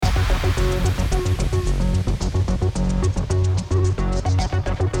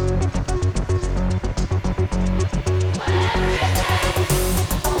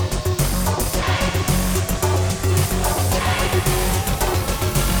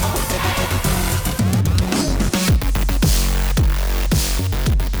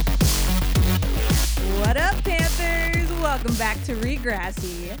to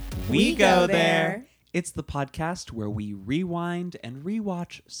Regrassy. We go there. It's the podcast where we rewind and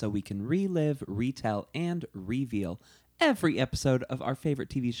rewatch so we can relive, retell, and reveal every episode of our favorite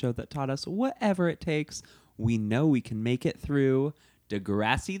TV show that taught us whatever it takes. We know we can make it through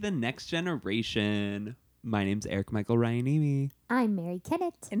Degrassi: The Next Generation. My name's Eric Michael Ryanimi. I'm Mary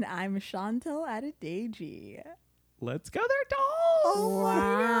Kennett. And I'm Chantel Adedeji. Let's go there, dolls!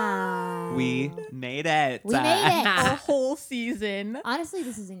 Wow. We made it. We made it. A whole season. Honestly,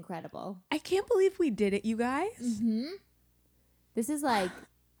 this is incredible. I can't believe we did it, you guys. Mm-hmm. This is like,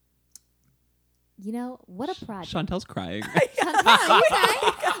 you know, what a project. Chantel's crying. I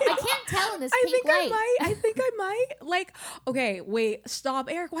can't tell in this pink light. I think I might. Like, okay, wait,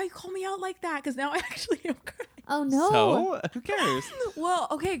 stop. Eric, why you call me out like that? Because now I actually am crying. Oh, no. So, who cares? Well,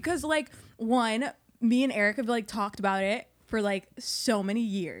 okay, because, like, one, me and Eric have, like, talked about it for, like, so many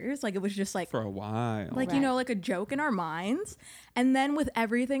years. Like, it was just, like, For a while. like, Right. you know, like a joke in our minds. And then with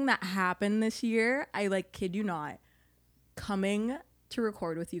everything that happened this year, I, like, kid you not, coming to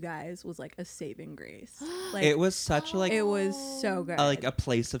record with you guys was, like, a saving grace. Like, It was such like it was so good. like a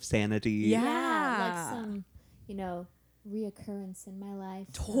place of sanity. Yeah. Like some, you know, reoccurrence in my life.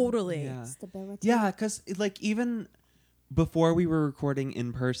 some Totally. Yeah. Stability. Yeah, because like even before we were recording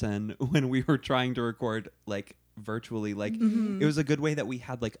in person, when we were trying to record like virtually, like Mhm. it was a good way that we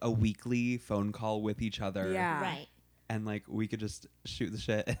had like a weekly phone call with each other. Yeah. Right. And like we could just shoot the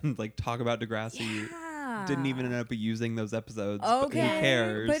shit and like talk about Degrassi. Yeah. Didn't even end up using those episodes. But Okay. who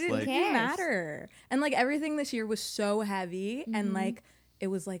cares? But it like didn't matter. And like everything this year was so heavy and Mhm. like it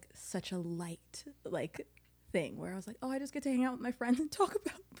was like such a light like thing where I was like, oh, I just get to hang out with my friends and talk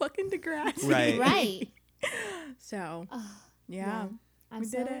about fucking Degrassi. Right. Right. So Oh, yeah. I'm We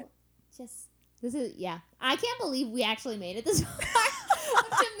so did it. just, this is, yeah. I can't believe we actually made it this far.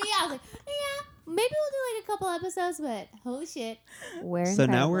 To me, I was like, yeah, maybe we'll do like a couple episodes, but holy shit. We're so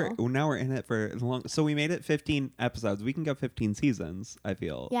incredible. now we're in it for long. So we made it 15 episodes. We can go 15 seasons. I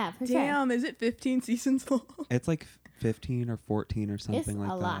feel. Yeah, for sure. Damn, is it 15 seasons long? It's like 15 or 14 or something like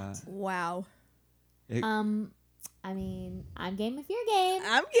a that. lot. Wow. It- I mean, I'm game if you're game.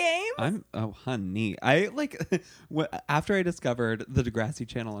 I'm game. oh honey, I like after I discovered the Degrassi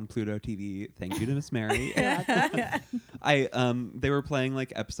channel on Pluto TV. Thank you to Miss Mary. They were playing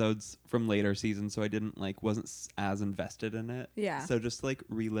like episodes from later seasons, so I didn't wasn't as invested in it. Yeah. So just like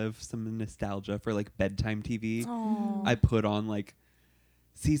relive some nostalgia for like bedtime TV. Aw. I put on like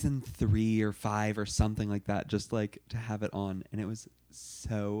season 3 or 5 or something like that, just like to have it on, and it was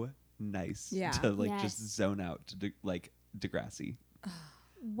so nice Yeah. to like Yes. just zone out to Degrassi.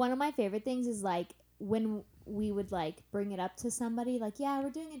 One of my favorite things is like when we would like bring it up to somebody, like, yeah, we're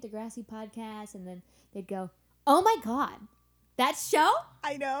doing a Degrassi podcast, and then they'd go, oh my God, that show?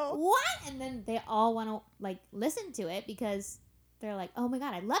 I know. What? And then they all want to like listen to it because they're like, oh my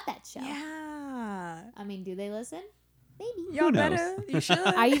God, I love that show. Yeah. I mean, do they listen? Maybe. Y'all knows? better. You should.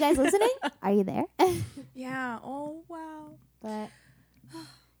 Are you guys listening? Are you there? Yeah. Oh, wow. But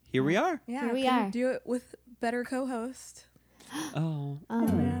Here we are. Yeah. Here we couldn't are. do it with better co-host. Oh. Oh,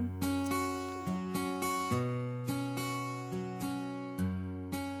 man.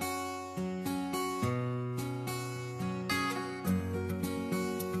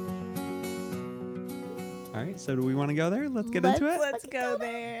 All right, so do we want to go there? Let's get into it. Let's go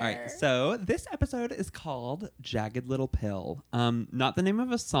there. All right, so this episode is called Jagged Little Pill. Not the name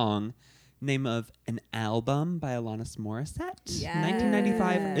of a song, name of an album by Alanis Morissette.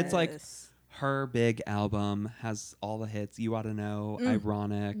 1995. It's like her big album, has all the hits. You Ought to Know,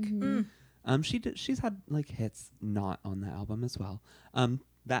 Ironic. mhm. She's had like hits not on the album as well.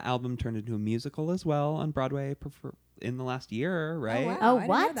 That album turned into a musical as well on Broadway in the last year, right? Oh, wow. Oh, I didn't know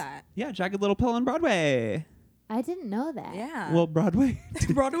what? that. Yeah, Jagged Little Pill on Broadway. I didn't know that. Yeah. Well, Broadway.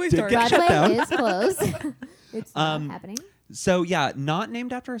 Broadway did started. get shut down. Broadway is closed. It's not Um, happening. So yeah, not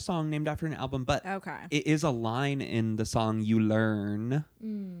named after a song, named after an album, but Okay. it is a line in the song You Learn.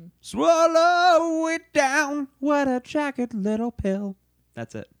 Mm. Swallow it down, what a jagged little pill.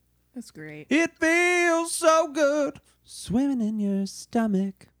 That's it. That's great. It feels so good swimming in your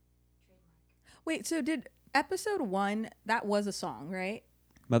stomach. Wait, so did episode 1, that was a song, right?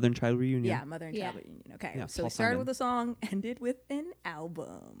 Mother and Child Reunion. Yeah, Mother and Yeah. Child Reunion. Okay. Yeah, So Paul we started Simon. with a song, ended with an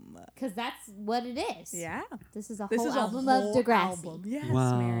album. Because that's what it is. Yeah. This is a This whole is a album whole of Degrassi. album. Yes,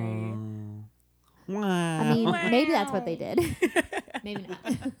 Wow. Mary. Wow. I mean, maybe that's what they did. Wow. Maybe not.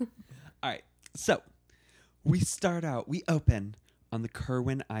 All right. So we start out, we open on the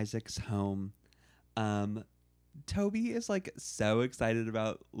Kerwin Isaacs home. Toby is like so excited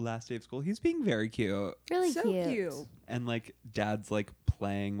about last day of school. He's being very cute. Really So cute. cute. And like dad's like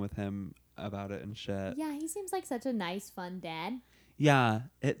playing with him about it and shit. Yeah, he seems like such a nice, fun dad. Yeah,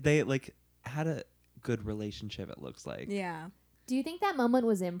 they like had a good relationship. It looks like. Yeah. Do you think that moment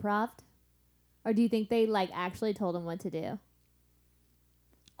was improv? Or do you think they like actually told him what to do?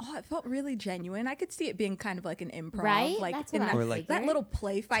 Oh, it felt really genuine. I could see it being kind of like an improv, Right? like That's in what that, I Or, like, that figured. little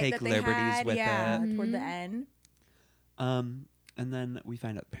play fight take that they liberties had. with yeah, it. toward the Mhm. end. And then we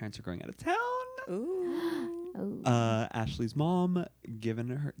find out parents are going out of town. Ooh. Oh. Ashley's mom giving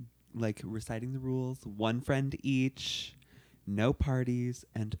her like reciting the rules, one friend each, no parties,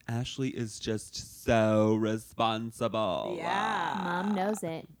 and Ashley is just so responsible. Yeah. Mom knows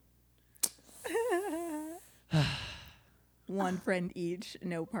it. One friend each,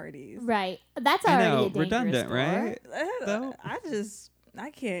 no parties. Right. That's I already know, a dangerous redundant, score. right? Though. I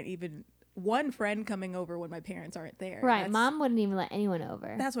can't even, one friend coming over when my parents aren't there. Right. That's- Mom wouldn't even let anyone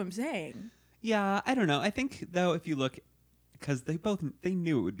over. That's what I'm saying. Yeah, I don't know. I think though, if you look, because they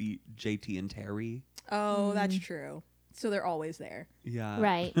knew it would be JT and Terry. Oh, that's true. So they're always there. Yeah,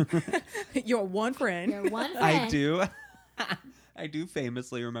 Right. You're one friend. You're one friend. I do. I do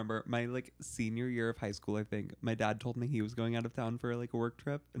famously remember my like senior year of high school. I think my dad told me he was going out of town for like a work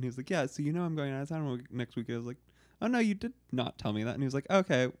trip, and he was like, "Yeah, so you know I'm going out of town next week." I was like, "Oh no, you did not tell me that." And he was like,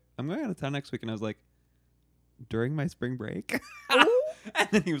 "Okay, I'm going out of town next week," and I was like, "During my spring break?" And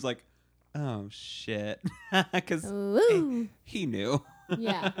then he was like, "Oh shit," because Ooh. he knew.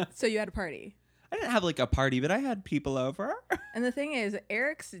 Yeah. So you had a party. I didn't have like a party, but I had people over. And the thing is,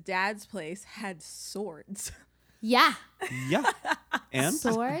 Eric's dad's place had swords. Yeah. Yeah, and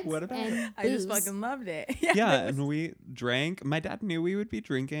Swords what about it? and I just booze. fucking loved it. Yeah, it was- and we drank. My dad knew we would be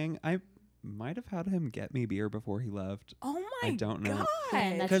drinking. I might have had him get me beer before he left. oh my I don't know. god.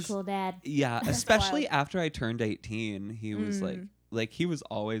 Man, that's 'Cause- cool, Dad. Yeah, That's especially wild. after I turned 18, he was Mm. like he was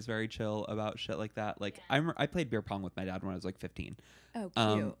always very chill about shit like that. Like I played beer pong with my dad when I was like 15. Oh,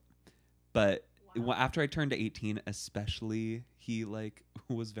 cute. But after I turned 18, especially, he like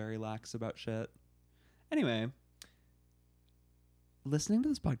was very lax about shit. Anyway, listening to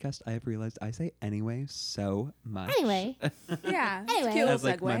this podcast, I have realized I say anyway so much. Anyway. Yeah. it's a Anyway. cute As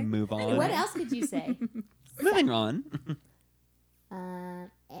little like my segue. move on. What else could you say? Moving on.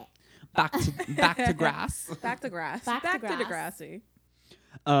 back to grass. Back to grass. Back to to grass. Degrassi.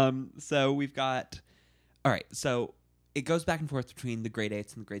 So we've got. All right. So it goes back and forth between the grade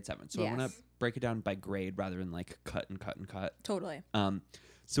 8s and the grade 7s. So I want Yes. to break it down by grade rather than like cut and cut and cut. Totally.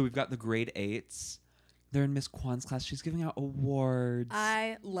 So we've got the grade 8s. They're in Miss Kwan's class. She's giving out awards.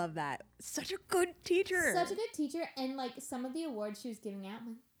 I love that. Such a good teacher. Such a good teacher, and like some of the awards she was giving out, I'm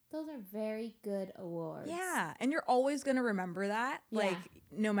like, those are very good awards. Yeah, and you're always gonna remember that. Yeah. Like,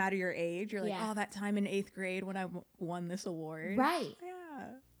 no matter your age, you're like, Yeah. oh, that time in 8th grade when I won this award. Right. Yeah.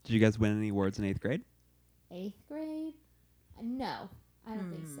 Did you guys win any awards in 8th grade? 8th grade? No, I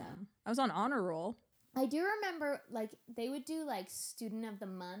don't think so. I was on honor roll. I do remember like they would do like student of the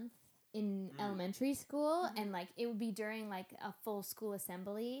month in elementary school, and like it would be during like a full school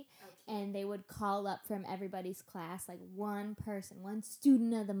assembly, and they would call up from everybody's class like one person, one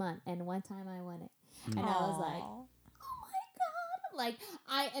student of the month, and one time I won it, and I was like, Aw. oh my god,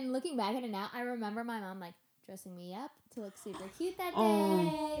 like and looking back at it now, I remember my mom like dressing me up to look super cute that day.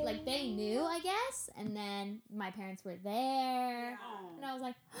 Oh. Like they knew, I guess, and then my parents were there, and I was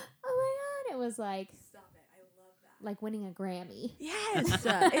like, oh my god, it was like Stop it. I love that. like winning a Grammy. Yes,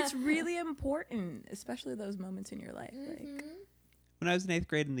 it's really important, especially those moments in your life. Like, When I was in 8th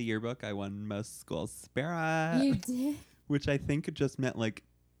grade in the yearbook, I won most school spirit, You did. which I think just meant like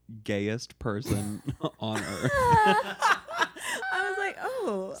gayest person on earth. I was like,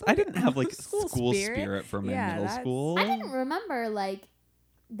 oh, I didn't have like School school spirit? spirit for my Yeah, middle that's- school. I didn't remember like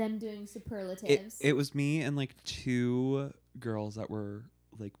them doing superlatives. It was me and like 2 girls that were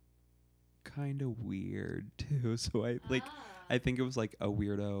like kind of weird too. So I think it was like a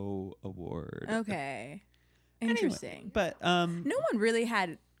weirdo award. okay, Anyway, interesting. but No one really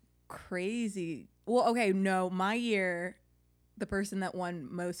had crazy. Well, okay, no, my year, the person that won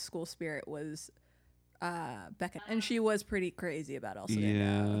most school spirit was Becca, and she was pretty crazy about El Segundo.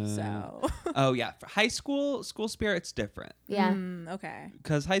 Yeah. So, oh yeah, for high school spirit's different yeah. Okay.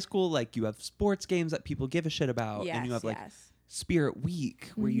 because high school like you have sports games that people give a shit about, Yes, and you have like yes. Spirit Week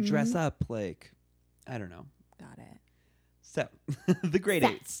where you dress up like I don't know. Got it. So the grade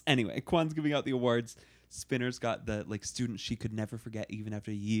Facts. 8s. Anyway, Kwan's giving out the awards. Spinner's got the like student she could never forget even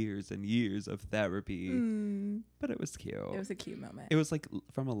after years and years of therapy. But it was cute. It was a cute moment. It was like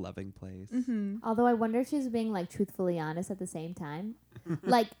from a loving place. Although I wonder if she's being like truthfully honest at the same time,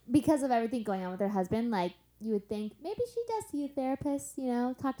 like because of everything going on with her husband. Like you would think maybe she does see a therapist,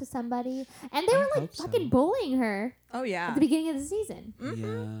 talk to somebody. And they I were like hope so. fucking bullying her Oh yeah. at the beginning of the season.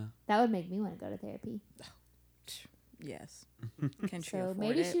 Yeah. That would make me want to go to therapy. Yes. Can she So afford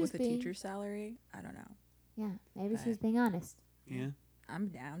maybe it she was with a being- teacher's salary? I don't know. Yeah, maybe Okay. she was being honest. Yeah. I'm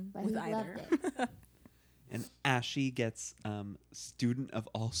down But with he either. loved And Ashley gets student of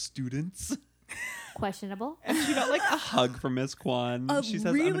all students. Questionable. And she got like a hug from Miss Kwan. She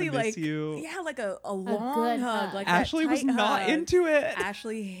says, really, I'm gonna miss like, you. Yeah, like a long good hug. hug. Like that Ashley was tight not hug. into it.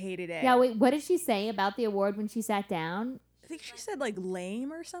 Ashley hated it. Yeah, wait, what did she say about the award when she sat down? I think she said like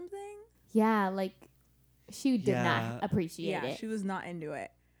lame or something. Yeah, like she did Yeah. not appreciate Yeah, it. she was not into it.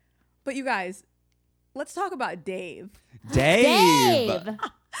 But you guys, let's talk about Dave. Dave.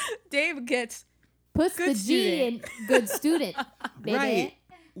 Dave gets Puts Good the G in good student, baby. Right.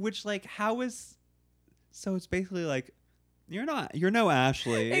 Which like how is so it's basically like you're no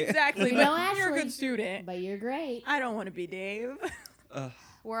Ashley. exactly. You but know, you're a Ashley. good student. But you're great. I don't want to be Dave.Ugh.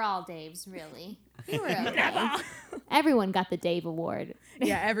 We're all Daves, really. You were okay. Everyone got the Dave Award.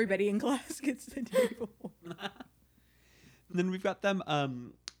 Yeah, everybody in class gets the Dave Award. Then we've got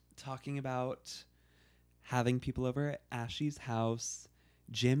them talking about having people over at Ashley's house.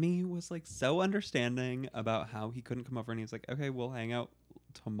 Jimmy was like so understanding about how he couldn't come over, and he was like, okay, we'll hang out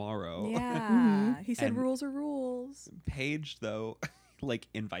tomorrow. Yeah. Mhm. He said And- rules are rules. Paige, though, like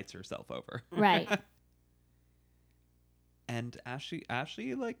invites herself over. Right. And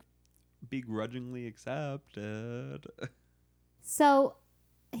Ashley like begrudgingly accepted. So,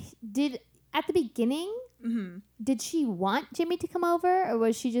 at the beginning, Mm-hmm. did she want Jimmy to come over, or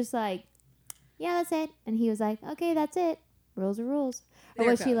was she just like, yeah, that's it? And he was like, okay, that's it. Rules are rules. Or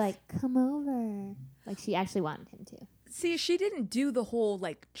There was it she goes. like, come over? Like she actually wanted him to. See, she didn't do the whole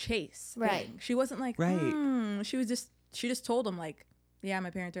like chase Right. thing. She wasn't like, Right. She just told him like, yeah, my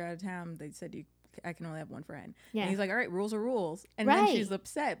parents are out of town. They said I can only have one friend. Yeah. And he's like, all right, rules are rules. And then Right. she's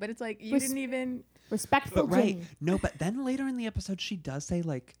upset, but it's like you Res- didn't even. Respectful But right. Jimmy. No, but then later in the episode she does say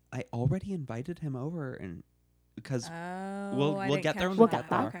like I already invited him over and because Oh, We'll- I we'll didn't get there catch when we that. get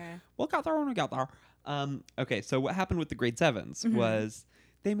there. Okay. we'll get there when we get there. Okay, so what happened with the grade 7s Mhm. was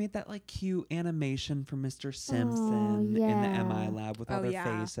they made that like cute animation for Mr. Simpson in the yeah. MI lab with all Oh, their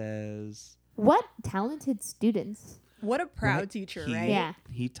yeah. faces. What talented students. What a proud Right. teacher, He- right? Yeah.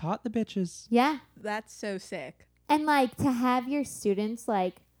 He taught the bitches. Yeah. That's so sick. And like to have your students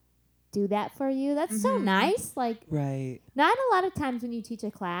like do that for you, that's so Mhm. nice. Like Right. not a lot of times when you teach a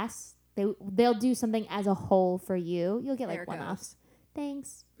class, they'll do something as a whole for you. You'll get There like it one goes. offs.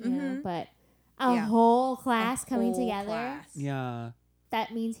 Thanks. You know, Mhm. but a Yeah. whole class A coming whole together, class. Yeah.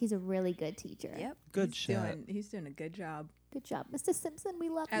 that means he's a really good teacher. Yep. Good he's shit. He's doing a good job Good job, Mr. Simpson. We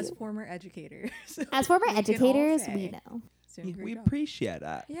love as you. former educators. As former we can all educators, say we know. he's doing a great We job. appreciate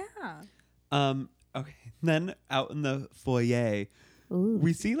it. Yeah. Okay. Then out in the foyer, Ooh.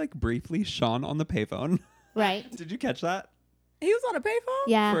 we see like briefly Sean on the payphone. Right. Did you catch that He was on a payphone?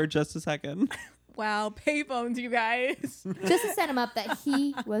 Yeah. for just a second? Wow, payphones, you guys. Just to set him up that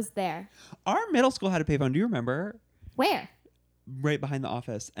he was there. Our middle school had a payphone. Do you remember? Where? Right behind the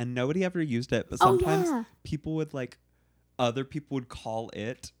office, and nobody ever used it. But Oh, sometimes yeah. people would like, other people would call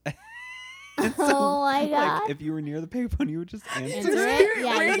it. Oh my god. Like if you were near the payphone, you would just answer Answer it. it?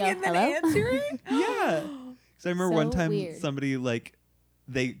 Yeah, you Ring go, and then hello? answer it? Yeah. So I remember one So time weird. somebody like,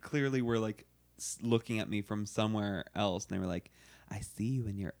 they clearly were like looking at me from somewhere else, and they were like, "I see you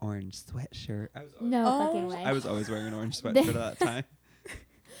in your orange sweatshirt." No Oh. fucking way. I was always wearing an orange sweatshirt at that time.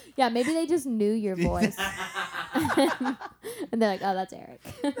 Yeah, maybe they just knew your voice. And they're like, oh, that's Eric.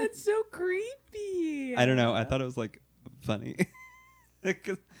 That's so creepy. I don't know. I thought it was like funny.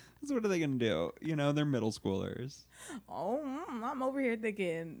 'Cause what are they gonna do? You know, they're middle schoolers. Oh, I'm over here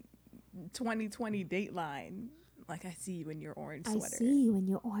thinking 2020 Dateline. Like, I see you in your orange I sweater. see you in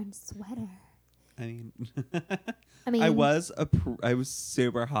your orange sweater. I mean, I mean, I was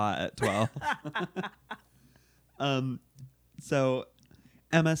super hot at 12. So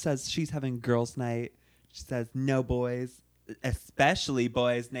Emma says she's having girls' night. She says no boys, especially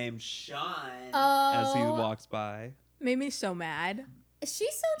boys named Sean, as he Oh, walks by. Made me so mad. she's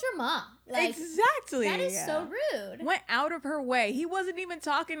so drama. Like, exactly. that is so rude. Went out of her way. He wasn't even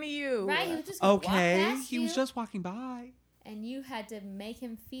talking to you. Right? He was just gonna walk Okay, past he was you, just walking by. and you had to make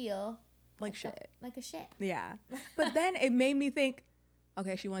him feel Like shit. like a shit. Yeah. But then it made me think,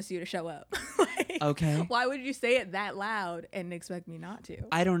 okay, she wants you to show up. Like, Okay. why would you say it that loud and expect me not to?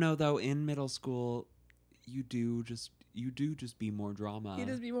 I don't know though. In middle school, you do just be more drama. You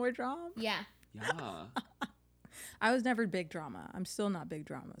just be more drama. Yeah. Yeah. I was never big drama. I'm still not big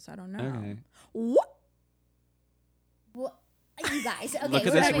drama, so I don't know. Okay. What? Well, You guys. Okay, Look at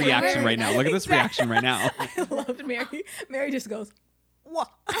we're this having a reaction word. right now. Look at this reaction right now. I loved Mary. Mary just goes, what?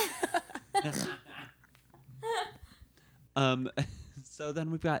 So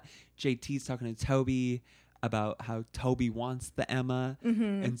then we've got JT's talking to Toby about how Toby wants the Emma,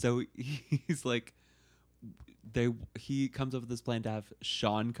 and so he's like, he comes up with this plan to have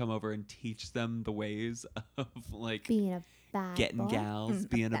Sean come over and teach them the ways of like Being a bad getting boy. gals,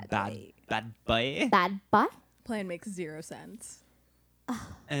 being a bad bad boy. bad boy, Bad boy? Plan makes 0 sense.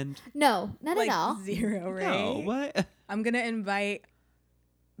 and No, not Like at all. 0, right? no, what? I'm gonna invite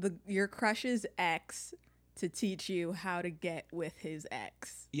your crush's ex to teach you how to get with his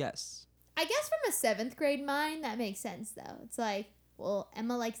ex. Yes, I guess from a 7th grade mind, that makes sense though. It's like, well,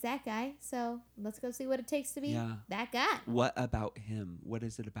 Emma likes that guy, so let's go see what it takes to be Yeah. that guy. what about him? What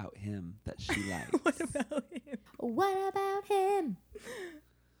is it about him that she likes? What about him? What about him?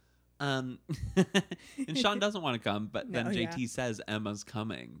 And Sean doesn't want to come, but then No, JT yeah. says Emma's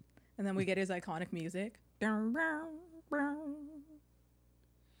coming. And then we get his iconic music.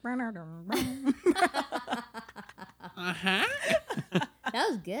 Uh-huh. That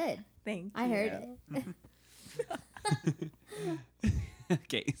was good. Thank I you. heard it.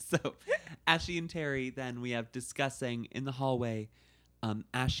 Okay, so Ashley and Terry, then we have discussing in the hallway.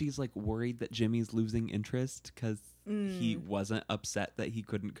 Ashley's like worried that Jimmy's losing interest because he wasn't upset that he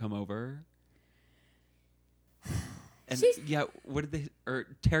couldn't come over. And She's- yeah, what did they? Or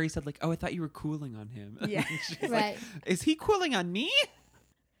Terry said like, "Oh, I thought you were cooling on him." Yeah. She's Right. like, "Is he cooling on me?"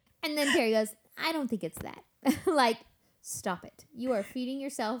 And then Terry goes, I don't think it's that. Like, stop it. You are feeding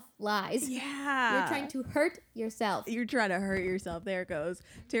yourself lies. Yeah. You're trying to hurt yourself. You're trying to hurt yourself. There it goes.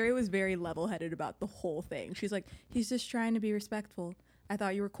 Terry was very level-headed about the whole thing. She's like, he's just trying to be respectful. I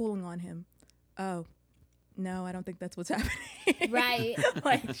thought you were cooling on him. Oh, no, I don't think that's what's happening. Right.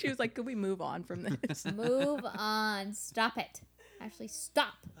 Like, she was like, could we move on from this? Move on. Stop it. Actually,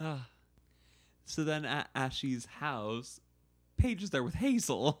 stop. So then at Ashley's house, Paige is there with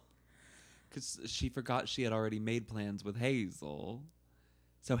Hazel because she forgot she had already made plans with Hazel.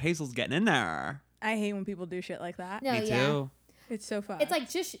 So Hazel's getting in there. I hate when people do shit like that. No, Me yeah. too. It's so fun. It's like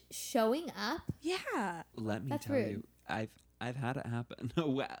just showing up. yeah. Let me That's tell rude. you, I've had it happen.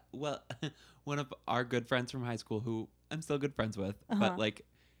 Well, one of our good friends from high school, who I'm still good friends with, but like,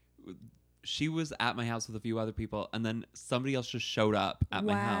 she was at my house with a few other people, and then somebody else just showed up at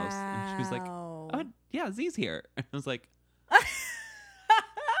my house, and she was like, Wow. "Oh, yeah, Z's here." I was like,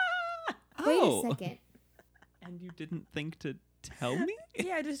 Wait "Oh, a second. and you didn't think to tell me?"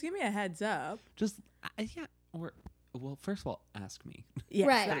 Yeah, just give me a heads up. Just yeah, or well, first of all, ask me. Yes,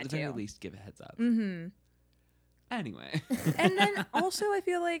 Right. At that the very too. least, give a heads up. Mm-hmm. Anyway, And then also, I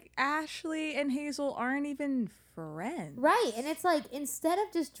feel like Ashley and Hazel aren't even friends. Right. And it's like, instead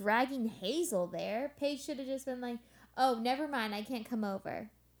of just dragging Hazel there, Paige should have just been like, oh, never mind. I can't come over.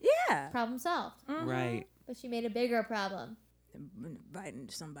 Yeah. Problem solved. Mhm. right? But she made a bigger problem. Inviting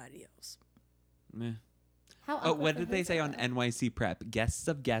somebody else. Meh. How Oh, awkward what for did they say Hazel, on though. NYC Prep? Guests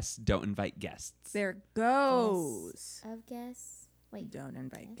of guests don't invite guests. There goes. Of guests. Wait. Don't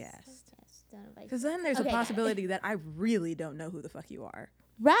invite guests. guests. Of guests. Don't invite Because then there's Okay, a got it. possibility that I really don't know who the fuck you are.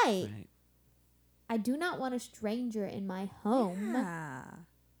 Right. Right. I do not want a stranger in my home. Yeah.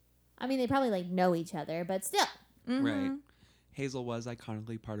 I mean, they probably like know each other, but still. Mhm. Right. Hazel was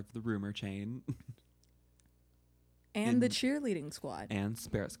iconically part of the rumor chain And the In- cheerleading squad. and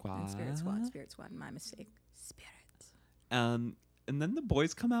Spirit Squad. And Spirit Squad. Spirit Squad. My mistake. Spirit. And then the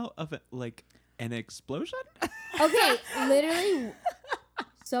boys come out of it like an explosion. Okay, literally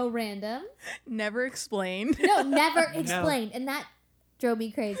so random. Never explained. No, never explained. And that drove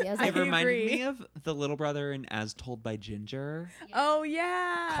me crazy. I was It like, I reminded agree. me of the little brother in As Told by Ginger. Oh,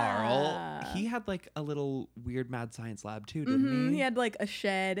 yeah. Carl. He had like a little weird mad science lab too, didn't Mhm. he? He had like a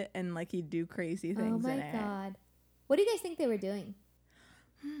shed and like he'd do crazy oh things my in it. God. What do you guys think they were doing?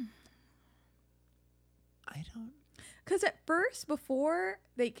 I don't. Because at first, before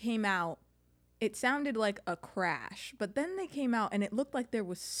they came out, it sounded like a crash, but then they came out and it looked like there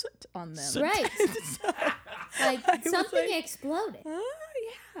was soot on them. Soot. Right. Like I was something like, exploded. Oh,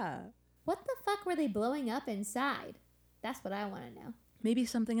 yeah. What the fuck were they blowing up inside? That's what I want to know. Maybe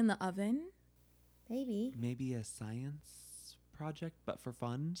something in the oven. Maybe. Maybe a science project, but for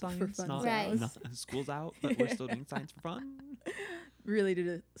fun science. fun not, science. not school's out, but we're still doing science for fun. Really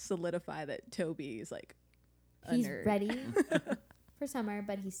to solidify that Toby is like a He's nerd. ready for summer,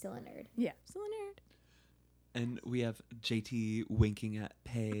 but he's still a nerd. Yeah, still a nerd. And we have JT winking at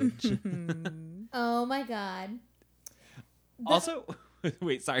Paige. Oh my God. Also,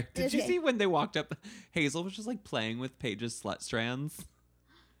 wait, sorry. Did you Okay. see when they walked up, Hazel was just like playing with Paige's slut strands?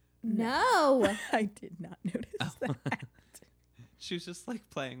 No. I did not notice Oh. that. She was just like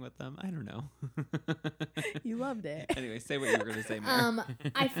playing with them. I don't know. You loved it. Anyway, say what you were going to say, Mare.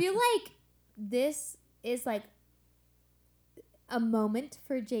 I feel like this is like a moment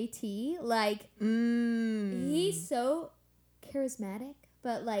for JT. Like he's so charismatic,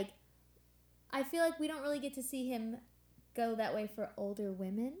 but like I feel like we don't really get to see him go that way for older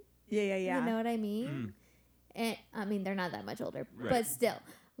women. Yeah. You know what I mean? And I mean they're not that much older, Right. but still,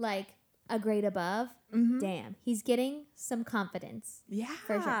 like a grade above. Damn, he's getting some confidence. Yeah.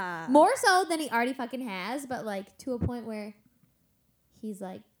 For sure. More so than he already fucking has, but like to a point where he's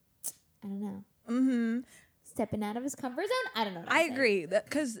like, I don't know, stepping out of his comfort zone. I don't know. I agree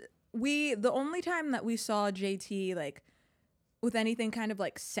because the only time that we saw JT like with anything kind of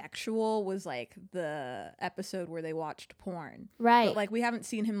like sexual was like the episode where they watched porn. Right. But like we haven't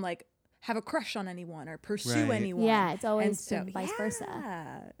seen him like have a crush on anyone or pursue Right. anyone. Yeah, it's always And so, been vice versa.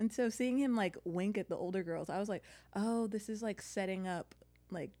 yeah. And so seeing him like wink at the older girls, I was like, oh, this is like setting up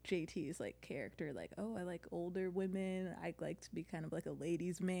like JT's like character. Like, oh, I like older women. I like to be kind of like a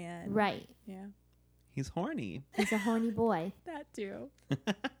ladies' man. Right. Yeah. He's horny. He's a horny boy. That too.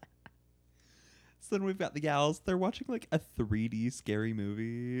 So then we've got the gals. They're watching like a 3D scary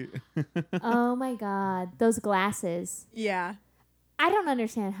movie. Oh my God. Those glasses. Yeah. I don't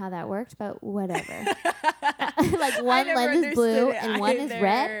understand how that worked, but whatever. Like I one never lens is blue understood it and one is red.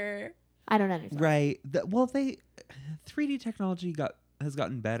 either. I don't understand. Right. Well, 3D technology has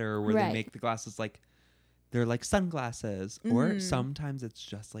gotten better where Right. they make the glasses like they're like sunglasses, or sometimes it's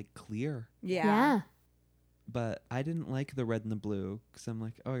just like clear. Yeah. But I didn't like the red and the blue because I'm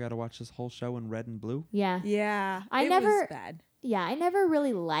like, oh, I got to watch this whole show in red and blue. Yeah. Yeah. I it never- was bad. Yeah. I never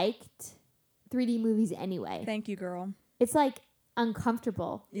really liked 3D movies anyway. Thank you, girl. It's like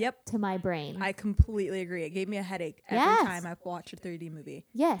uncomfortable Yep. to my brain. I completely agree. It gave me a headache every Yes. time I've watched a 3D movie.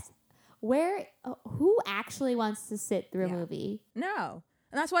 Yes. Who actually wants to sit through a Yeah. movie? No.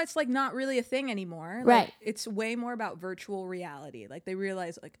 And that's why it's like not really a thing anymore. Like, Right. It's way more about virtual reality. Like they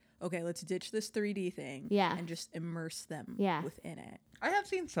realize like, okay, let's ditch this 3D thing Yeah. and just immerse them Yeah. within it. I have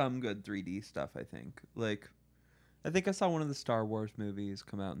seen some good 3D stuff, I think. Like, I think I saw one of the Star Wars movies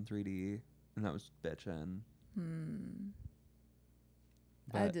come out in 3D, and that was bitchin'.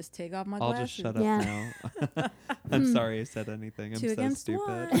 I But just take off my I'll glasses. just shut up Yeah. now. I'm sorry I said anything. I'm Two so against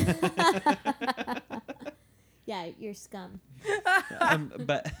stupid. Yeah, you're scum.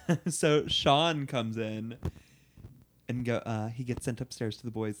 But so Sean comes in and he gets sent upstairs to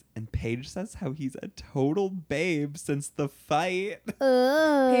the boys, and Paige says how he's a total babe since the fight.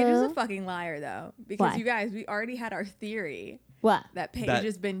 Paige is a fucking liar though, because Why? you guys, we already had our theory What? that Paige That-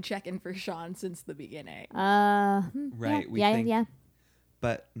 has been checking for Sean since the beginning. Right, we Yeah, think- yeah.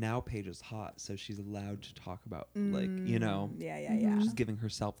 But now Paige is hot, so she's allowed to talk about like, you know, Yeah. she's giving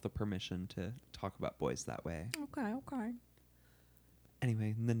herself the permission to talk about boys that way. Okay.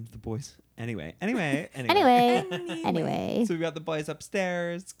 Anyway, and then the boys. Anyway. Anyway. So we've got the boys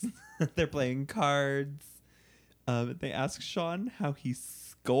upstairs. They're playing cards. They ask Sean how he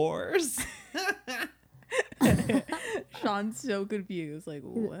scores. Sean's so confused. Like,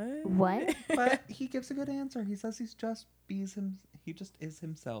 what? What? But he gives a good answer. He says he just is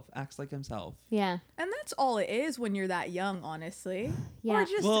himself, acts like himself. Yeah. And that's all it is when you're that young, honestly. Yeah. Or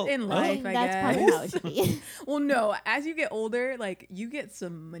just Well, in well- life, I That's guess. probably how it should be. Well, no. As you get older, like you get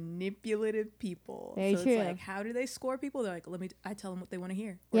some manipulative people. Very so true. It's like, how do they score people? They're like, I tell them what they want to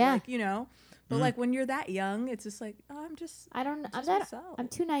hear. Or Yeah. like, you know. But like when you're that young, it's just like, oh, I'm just. I don't. I'm Just that. myself. I'm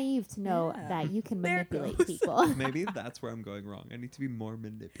too naive to know Yeah. that you can There it manipulate goes. people. Maybe that's where I'm going wrong. I need to be more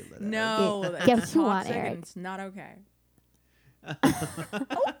manipulative. No, Get- that's get what you want, toxic and Eric. It's not okay.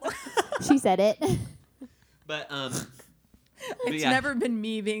 She said it. But It's yeah. never been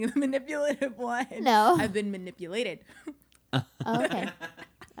me being the manipulative one. No. I've been manipulated. Oh, okay.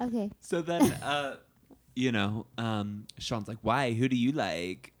 Okay. So then, Sean's like, why? Who do you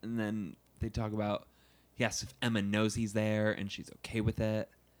like? And then they talk about, yes, if Emma knows he's there and she's okay with it.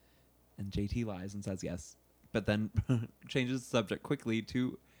 And JT lies and says yes. But then changes the subject quickly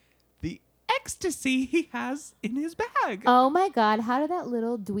to the ecstasy he has in his bag. Oh my God! How did that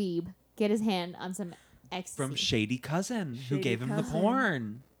little dweeb get his hand on some ecstasy? From Shady Cousin, who Shady gave him the Cousin.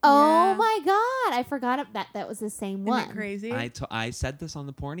 porn. Oh Yeah. my God! I forgot that was the same one. Isn't it crazy? I said this on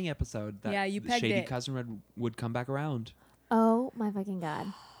the porny episode. That Yeah, you the pegged Shady it. Cousin would come back around. Oh my fucking God!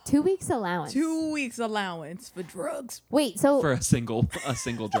 2 weeks allowance. 2 weeks allowance for drugs. Wait. So For a single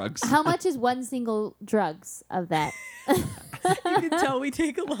drugs. how much is one single drugs of that? You can tell we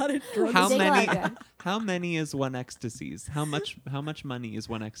take a lot of drugs. How Take a lot many? of drugs. How many is one ecstasies? How much money is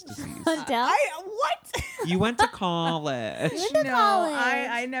one ecstasies? Adele? What? You went to college. You went to No, college.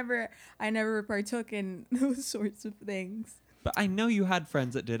 I never partook in those sorts of things. But I know you had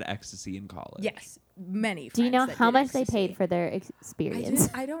friends that did ecstasy in college. Yes, many. Do you know friends that how did much they ecstasy. paid for their experience?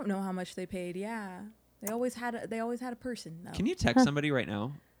 I don't know how much they paid. Yeah, they always had a person though. Can you text somebody right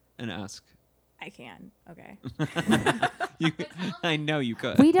now and ask? I can. Okay. You, I know you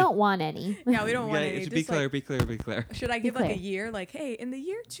could. We don't want any. Yeah, we don't want Yeah, any. be Just, clear, like, be clear, be clear. should I Be give like a clear. year? Like, hey, in the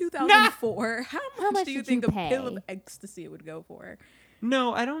year 2004, how much do you did think you a pill of pay? ecstasy would go for?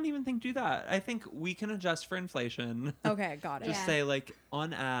 No, I don't even think do that. I think we can adjust for inflation. Okay, got it. Just Yeah. say like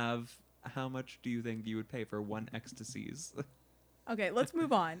on Av, how much do you think you would pay for one ecstasies? Okay, let's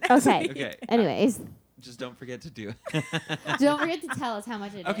move on. Okay. Okay. Anyways, Just don't forget to do it. don't forget to tell us how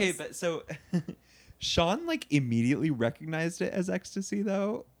much it is. Okay, but so Sean like immediately recognized it as ecstasy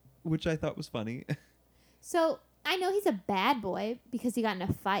though, which I thought was funny. So I know he's a bad boy because he got in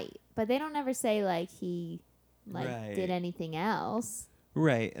a fight, but they don't ever say like he Right. did anything else.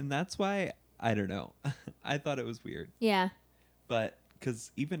 Right, and that's why I don't know. I thought it was weird, Yeah. but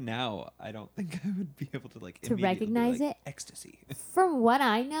because even now, I don't think I would be able to like To immediately be recognize like, it? ecstasy. From what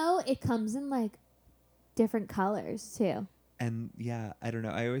I know, it comes in like different colors too. And yeah, I don't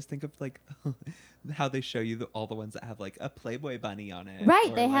know. I always think of like how they show you all the ones that have like a Playboy bunny on it, Right,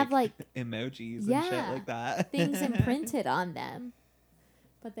 or, they have, like, emojis and yeah, shit like that. Things imprinted on them.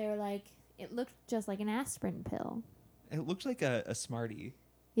 But they're like, it looked just like an aspirin pill. It looked like a Smartie.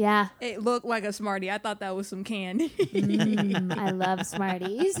 Yeah. It looked like a Smartie. I thought that was some candy. I love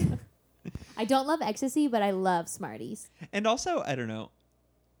Smarties. I don't love ecstasy, but I love Smarties. And also, I don't know.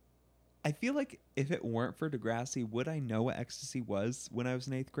 I feel like if it weren't for Degrassi, would I know what ecstasy was when I was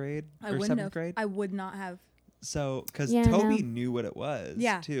in 8th grade I or wouldn't 7th have. grade? I would not have So, because Yeah, Toby no. knew what it was,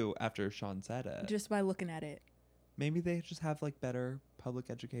 Yeah. too, after Sean said it. just by looking at it. Maybe they just have like better public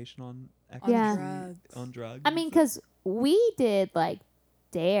education on On ecstasy, Yeah. drugs. on drugs. I mean, because we did like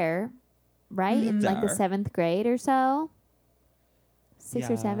Dare, right? In like the Dare. 7th grade or so. 6th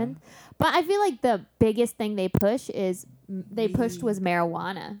or Yeah. 7th. But I feel like the biggest thing they push is, they pushed was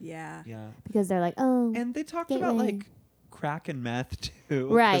marijuana. Yeah. yeah, Because they're like, oh, and they talked about Gateway. like crack and meth too,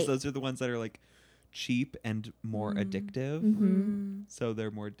 Right. Because those are the ones that are like cheap and more addictive, mhm. so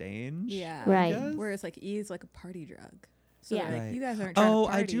they're more dangerous. Yeah. Right. Whereas like E is like a party drug. So Yeah. like Right. you guys aren't trying Oh, to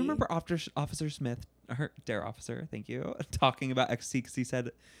I party. do remember Officer Smith, her Dare officer, thank you, talking about ecstasy because he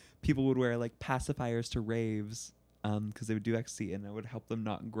said people would wear like pacifiers to raves because they would do ecstasy and it would help them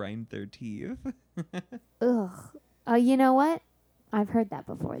not grind their teeth. Ugh. Oh, you know what? I've heard that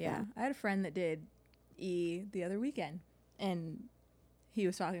before. Yeah. Though. I had a friend that did E the other weekend, and he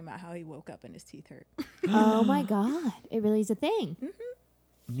was talking about how he woke up and his teeth hurt. Oh my God. It really is a thing.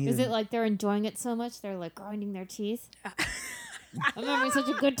 Neither- Is it like they're enjoying it so much they're like grinding their teeth? I'm having such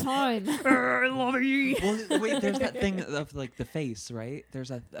a good time. I love E. Well, wait, there's that thing of like the face, right?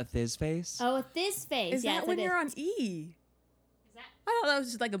 There's a Thiz face. Oh, with this face. Is yeah, that it's when like you're a- on E? that- I thought that was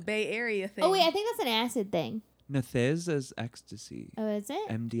just like a Bay Area thing. Oh wait, I think that's an acid thing. No, Thiz is ecstasy, Oh, is it?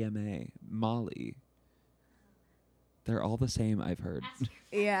 MDMA, Molly. They're all the same, I've heard.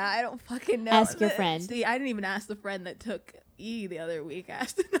 Yeah, I don't fucking know. Ask your friend. See, I didn't even ask the friend that took E the other week. I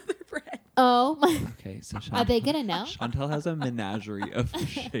asked another friend. Oh, Okay, so are they gonna know? Chantel has a menagerie of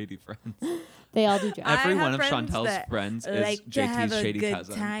shady friends. They all do drugs. I Every have one of friends Chantel's that friends is like to have JT's a shady good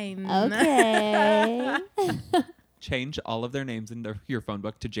cousin. time. Okay. Change all of their names in your phone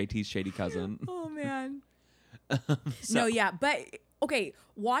book to JT's shady cousin. Oh man. So- No, yeah, but okay,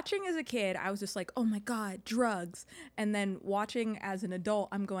 watching as a kid, I was just like, "Oh my god, drugs." And then watching as an adult,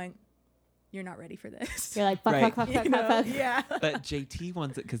 I'm going, "You're not ready for this." You're like fuck, Right. fuck, fuck, You fuck, know? fuck, fuck. Yeah. But JT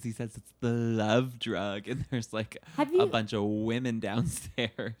wants it because he says it's the love drug, and there's like Have a you bunch of women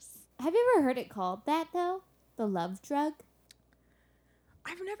downstairs. have you ever heard it called that though? The love drug?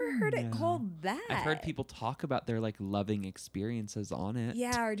 I've never heard it No. called that. I've heard people talk about their like loving experiences on it.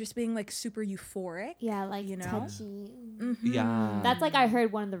 Yeah, or just being like super euphoric. Yeah, like You know? touchy. Mhm. Yeah. That's like I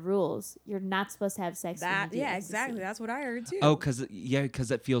heard one of the rules. You're not supposed to have sex. when That. you do Yeah, ecstasy. exactly. That's what I heard too. Oh,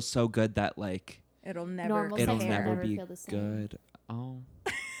 because it feels so good that like It'll never. Normal it'll sex will never never be feel the same. good. Oh.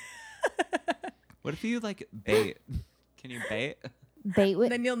 What if you like bait? Can you bait? Bait with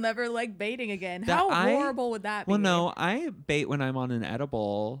Then you'll never like baiting again. That How I- horrible would that be? Well, no, I bait when I'm on an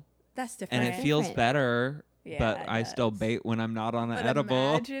edible, That's different. and it feels Different. better. Yeah, but it I still does. bait when I'm not on an But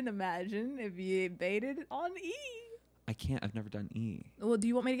edible. imagine if you baited on E. I can't. I've never done E. Well, do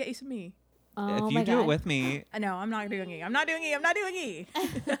you want me to get you some E? Oh if my you do God. it with me, No, I'm not doing E. I'm not doing E. I'm not doing E.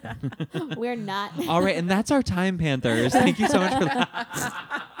 We're not. all right. And that's our time, Panthers. Thank you so much for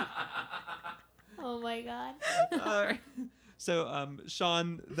that. Oh my God. All right. So,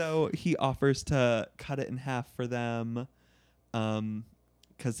 Sean, though, he offers to cut it in half for them,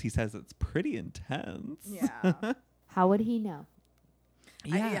 because he says it's pretty intense. Yeah. How would he know?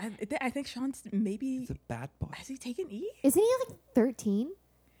 Yeah. I think Sean's maybe. He's a bad boy. Has he taken E? Isn't he like 13?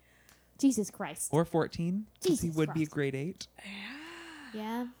 Jesus Christ. Or 14. Because he Jesus would be a Christ. grade 8.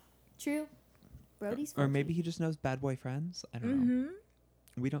 Yeah. True. Brody's Or 14. maybe he just knows bad boy friends. I don't know.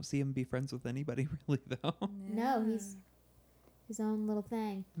 We don't see him be friends with anybody really, though. No, he's his own little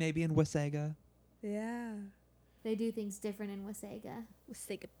thing. Maybe in Wasaga. Yeah. They do things different in Wasaga.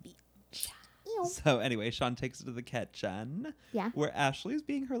 Wasaga Beach. Ew. So anyway, Sean takes it to the kitchen. Yeah. Where Ashley's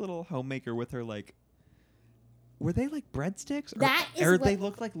being her little homemaker with her, like... Were they like breadsticks? That is or what- they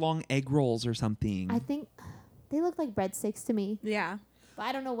look like long egg rolls or something. I think they look like breadsticks to me, Yeah. but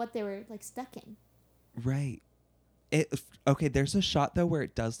I don't know what they were like stuck in. Right. Okay, there's a shot though where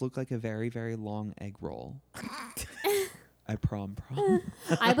it does look like a very, very long egg roll. I prom.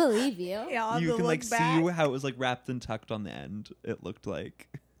 I believe you. Yeah, I'll have You to can like look see back. how it was like wrapped and tucked on the end. It looked like.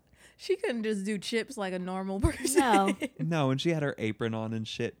 She couldn't just do chips like a normal person. No. No, and she had her apron on and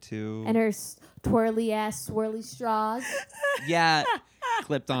shit too. And her twirly ass swirly straws. Yeah,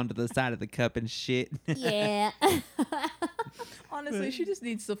 clipped onto the side of the cup and shit. Yeah. Honestly, she just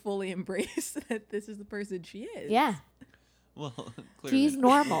needs to fully embrace that this is the person she is. Yeah. Well, clearly, She's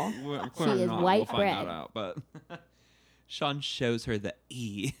normal. we're She clearly is not. white We'll find bread. that out, but Sean shows her the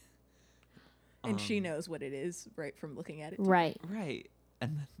E. And she knows what it is right from looking at it. too. Right. Right.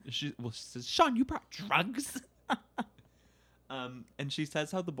 And then she says, Sean, you brought drugs? And she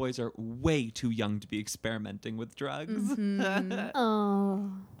says how the boys are way too young to be experimenting with drugs.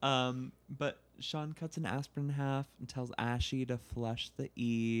 Oh. But Sean cuts an aspirin in half and tells Ashy to flush the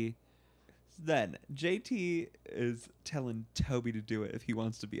E. Then JT is telling Toby to do it if he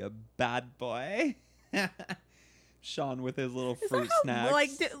wants to be a bad boy. Sean with his little Is that fruit how-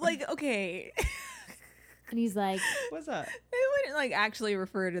 snacks. Like, okay. And he's like, What's that? They wouldn't like actually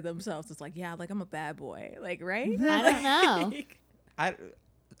refer to themselves as like, yeah, like I'm a bad boy. Like, right? I don't know.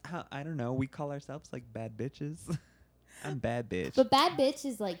 I don't know. We call ourselves like bad bitches. I'm bad bitch. But bad bitch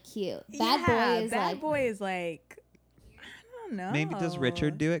is like cute. Bad boy is bad like, boy is like, I don't know. Maybe does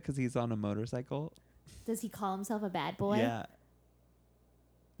Richard do it because he's on a motorcycle? does he call himself a bad boy? Yeah.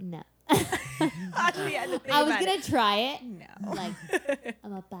 No. Actually, I had to think I was about gonna try it. it. No. Like,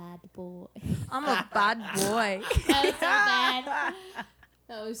 I'm a bad boy. I'm a bad boy. That was so bad.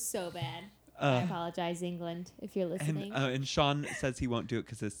 That was so bad. I Uh, apologize, England, if you're listening. and Sean says he won't do it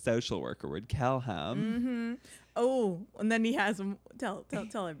because his social worker would kill him. Oh, and then he has him tell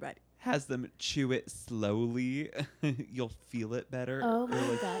everybody. Has them chew it slowly. You'll feel it better. Oh or, my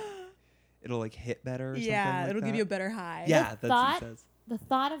like, god. It'll like hit better. Or Yeah, something like it'll give that. you a better high. Yeah, that's what thought he says. The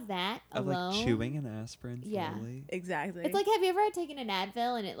thought of that Of alone. like chewing an aspirin Yeah. slowly. Exactly. It's like, have you ever taken an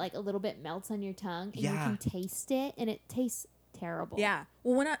Advil and it like a little bit melts on your tongue and you Yeah. can taste it and it tastes terrible. yeah.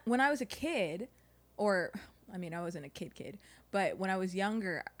 Well, when I was a kid, or I mean, I wasn't a kid, but when I was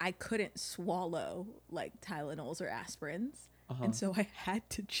younger, I couldn't swallow like Tylenols or aspirins, and so I had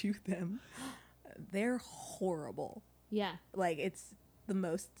to chew them. They're horrible. Yeah. Like it's the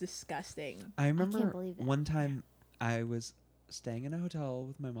most disgusting. I remember believe it. one time I was staying in a hotel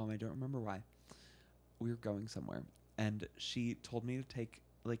with my mom. I don't remember why. We were going somewhere, and she told me to take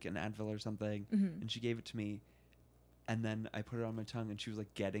like an Advil or something, and she gave it to me, and then I put it on my tongue, and she was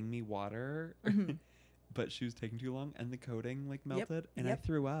like getting me water, but she was taking too long, and the coating like melted, and I yep.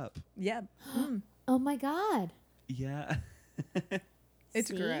 threw up. Yeah. Oh my god. Yeah, It's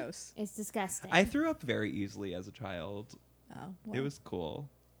See? gross. It's disgusting. I threw up very easily as a child. Oh, It was cool.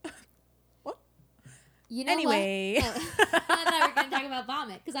 You know Anyway. what? Oh, I thought we were going to talk about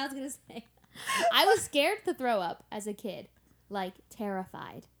vomit because I was going to say I was scared to throw up as a kid, like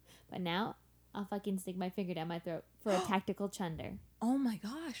terrified. But now I'll fucking stick my finger down my throat for a tactical chunder. Oh my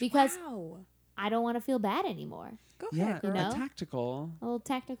gosh. Because- wow. I don't want to feel bad anymore. Go Yeah, ahead, girl. You know? a tactical. A little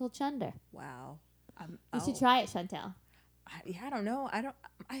tactical chunder. Wow. You should try it, Chantel. I don't know.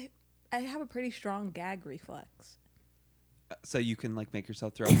 I have a pretty strong gag reflex. So you can like make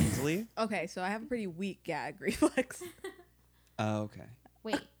yourself throw up easily. Okay, so I have a pretty weak gag reflex, Oh, okay.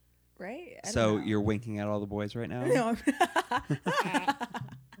 Wait. right? I don't So know. you're winking at all the boys right now? No.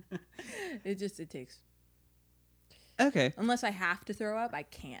 It takes, Okay. unless I have to throw up, I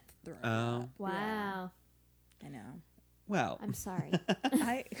can't throw Oh. up. Wow. I know. Well, I'm sorry.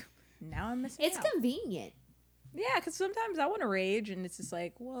 Now I'm missing It's out. convenient. Yeah, because sometimes I want to rage, and it's just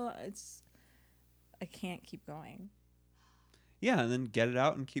like, well, I can't keep going. yeah, and then get it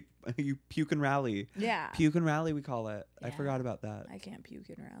out and keep you puke and rally. Yeah. Puke and rally, we call it. I Yeah. forgot about that. I can't puke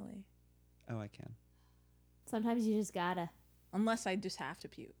and rally. Oh, I can. Sometimes you just gotta. Unless I just have to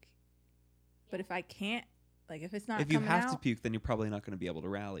puke. But if I can't, like if it's not If you coming have to out, puke, then you're probably not going to be able to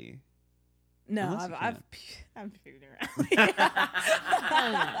rally. No, Unless you I've figured around.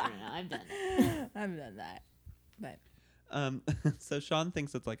 No, I've done it. I've done that. But So Sean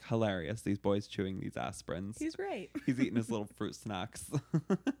thinks it's like hilarious, these boys chewing these aspirins. he's great. He's eating his little fruit snacks.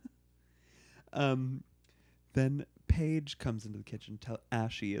 Then Paige comes into the kitchen to tell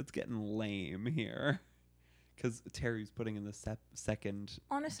Ashy it's getting lame here. Because Terry's putting in the second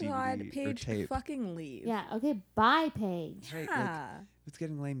Honest to DVD God, or Paige, tape. fucking leave. Yeah. Okay. Bye, Paige. Right, like, Yeah. it's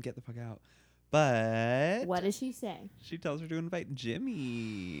getting lame, get the fuck out. But What does she say? she tells her to invite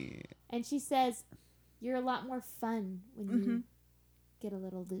Jimmy. And she says, "You're a lot more fun when you get a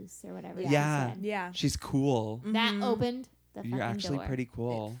little loose or whatever." Yeah. She said. Yeah. She's cool. That Mhm. opened the You're fucking actually door. pretty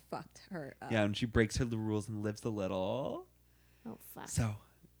cool. It fucked her up. Yeah, and she breaks her the rules and lives a little. Oh fuck. So,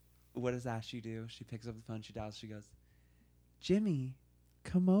 what does Ashley do? She picks up the phone, she dials, she goes, Jimmy,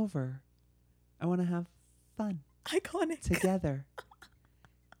 come over. I want to have fun Iconic. together.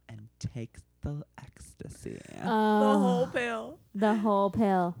 And takes the ecstasy. The whole Oh, pill. the whole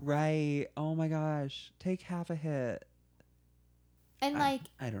pill. Right. Oh my gosh. Take half a hit. And like,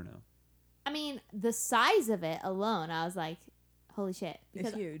 I don't know. I mean, the size of it alone, I was like, holy shit. It's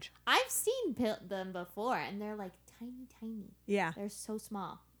Because huge. I've seen them before, and they're like tiny, tiny. Yeah. They're so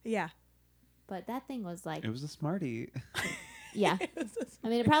small. Yeah. But that thing was like, It was a smartie. yeah. I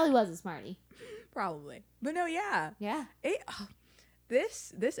mean, it probably was a Smartie. Probably. But no, yeah. Yeah.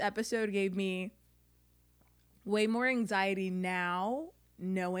 This episode gave me way more anxiety now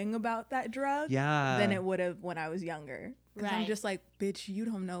knowing about that drug Yeah. than it would have when I was younger. Because I'm Right. just like, bitch, you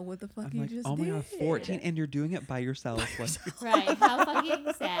don't know what the fuck I'm you like, just oh my did. god, 14, and you're doing it by yourself. Like, Right. How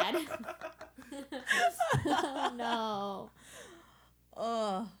fucking sad. Oh, no.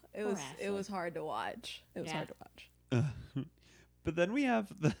 Oh, it Poor was Ashley. it was hard to watch. It was Yeah. hard to watch. but then we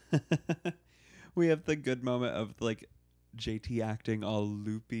have the we have the good moment of like JT acting all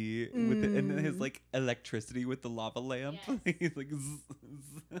loopy with it, and then his like electricity with the lava lamp. Yes. He's like, zzz,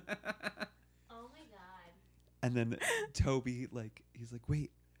 zzz. Oh, my God. And then Toby like he's like,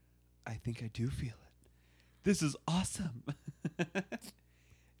 wait, I think I do feel it. This is awesome.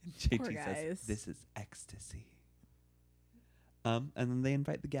 And JT Poor says, guys. this is ecstasy. And then they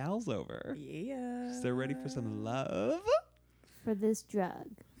invite the gals over. Yeah. So they're ready for some love. For this drug.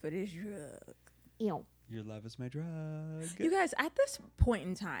 For this drug. Ew. Your love is my drug. You guys, at this point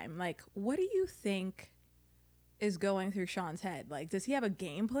in time, like, what do you think is going through Sean's head? Like, does he have a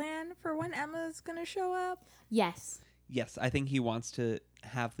game plan for when Emma's gonna show up? Yes. Yes, I think he wants to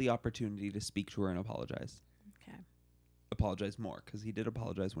have the opportunity to speak to her and apologize. Okay. Apologize more, because he did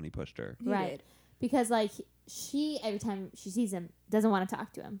apologize when he pushed her. He Right. did. Because, like, she, every time she sees him, doesn't want to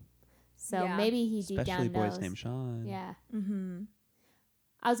talk to him. So Yeah. maybe he deep Especially down boys knows. named Sean. Yeah. Mm-hmm.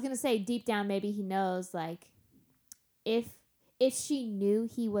 I was going to say deep down, maybe he knows, like, if she knew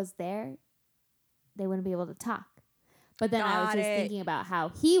he was there, they wouldn't be able to talk. But then I was Got just it. thinking about how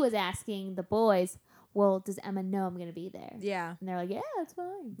he was asking the boys, well, does Emma know I'm going to be there? Yeah. And they're like, yeah, it's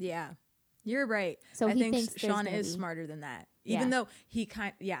fine. Yeah. You're right. So I he think thinks there's Sean gonna is be- smarter than that. Even Yeah. though he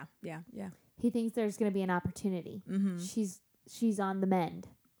yeah. He thinks there's going to be an opportunity. Mm-hmm. She's on the mend,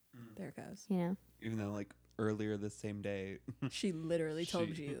 There it goes. you know? Even though, like, earlier this same day, She literally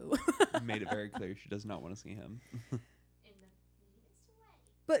told She- you. made it very clear she does not want to see him.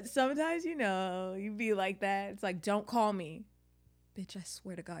 But sometimes, you'd be like that. It's like, don't call me. Bitch, I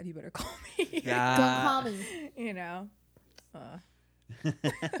swear to God, you better call me. Yeah. Don't call me. you know?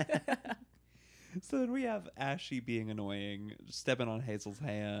 So then we have Ashy being annoying, stepping on Hazel's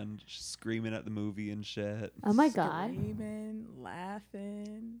hand, screaming at the movie and shit. Oh my God. Screaming,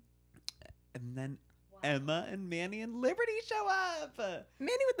 laughing. And then Emma and Manny and Liberty show up.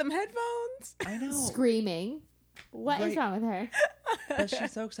 Manny with them headphones. I know. Screaming. What is Right. wrong with her? But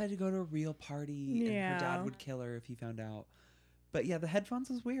she's so excited to go to a real party, and her Yeah. dad would kill her if he found out. But yeah, the headphones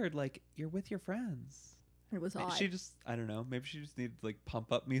is weird. Like, you're with your friends. It was odd. She just, I don't know. Maybe she just needed like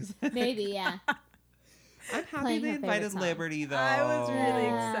pump up music. Maybe, yeah. I'm happy Playing they her favorite invited song. Liberty though. I was really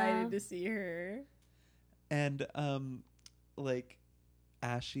Yeah. excited to see her. And like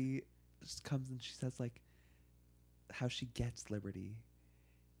Ashy just comes and she says like how she gets Liberty.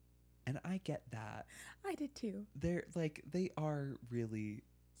 And I get that. I did too. They're like they are really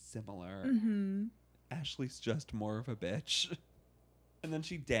similar. Mm-hmm. Ashley's just more of a bitch. And then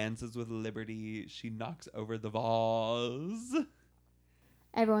she dances with Liberty. She knocks over the vase.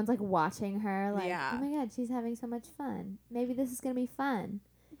 Everyone's like watching her, like, Yeah. oh my God, she's having so much fun. Maybe this is going to be fun.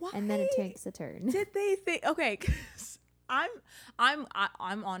 Why And then it takes a turn. did they think? Okay, 'cause I'm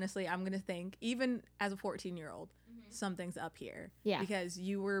honestly I'm gonna think even as a 14-year-old something's up here. Yeah. Because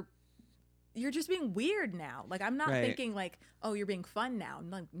you were you're just being weird now. Like, I'm not Right. thinking like, oh, you're being fun now. I'm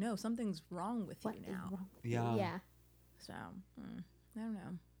like, no, something's wrong with What you is now. wrong? Yeah. Yeah. So, I don't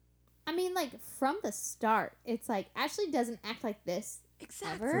know. I mean, like, from the start, it's like, Ashley doesn't act like this.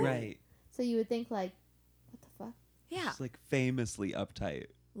 Exactly. Ever? Right. So you would think, like, what the fuck? Yeah. She's like famously uptight.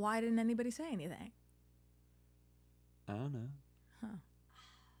 Why didn't anybody say anything? I don't know.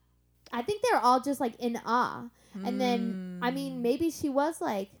 I think they're all just, like, in awe. And then, I mean, maybe she was,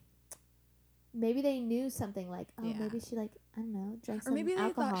 like, maybe they knew something, like, oh, Yeah. maybe she, like, I don't know, drank Or some maybe they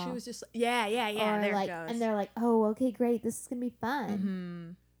alcohol. thought she was just, yeah. or There like, it goes. and they're like, oh, okay, great, this is gonna be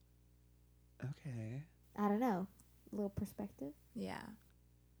fun. Okay. I don't know, a little perspective. Yeah.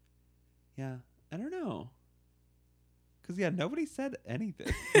 Yeah. I don't know. Because, yeah, nobody said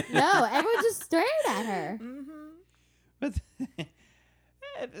anything. No, everyone just stared at her. But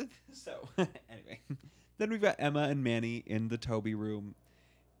so, anyway. Then we've got Emma and Manny in the Toby room.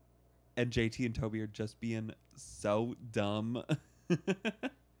 And JT and Toby are just being so dumb.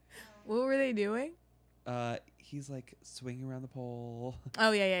 What were they doing? He's like swinging around the pole.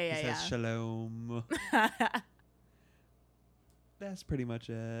 Oh, yeah. He says shalom. That's pretty much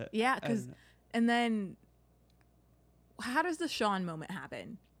it. Yeah, I don't because, know. and then, how does the Sean moment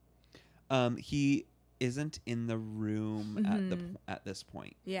happen? He isn't in the room at this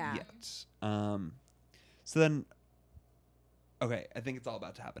point. Yeah. Yet. So then, okay, I think it's all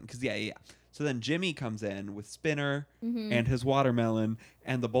about to happen. Because yeah. So then Jimmy comes in with Spinner and his watermelon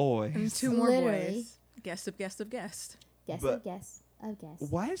and the boys. And two more Literally. boys. Guest of guest of guest. Guess, But- guess.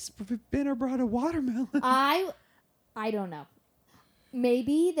 Why has Spinner brought a watermelon? I don't know.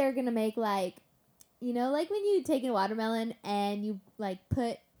 Maybe they're gonna make like, you know, like when you take a watermelon and you like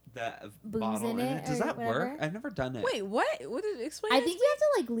put. That Booze bottle in in it it. Does or that work? whatever? I've never done it. Wait, what? What did explain? I it think to you have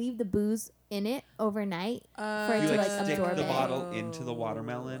to like leave the booze in it overnight. for it You to, like like, stick absorb the it. bottle into the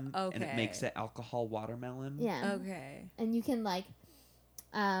watermelon, Okay. and it makes it alcohol watermelon. Yeah. Okay. And you can like,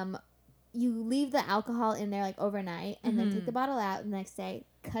 you leave the alcohol in there like overnight, and then take the bottle out the next day,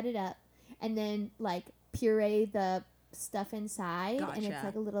 cut it up, and then like puree the stuff inside, and it's Gotcha.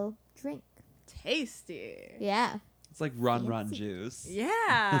 like a little drink. Tasty. Yeah. It's like run Fancy. juice. Yeah.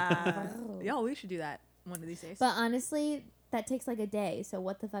 Wow. Yo, we should do that one of these days. But honestly, that takes like a day. So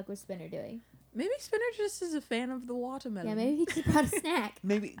what the fuck was Spinner doing? Maybe Spinner just is a fan of the watermelon. Yeah, maybe he just brought a snack.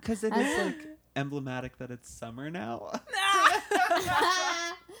 Maybe because it is like emblematic that it's summer now.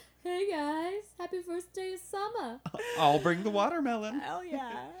 Hey guys, happy first day of summer. I'll bring the watermelon. Hell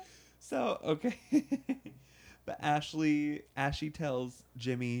yeah. So okay. But Ashley tells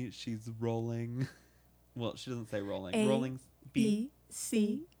Jimmy she's rolling. Well, she doesn't say rolling. A, Rolling B,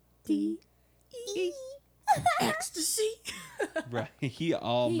 C, D, E. Ecstasy. Right. He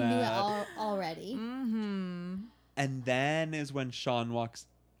all He knew mad. it already. Mm-hmm. And then is when Sean walks.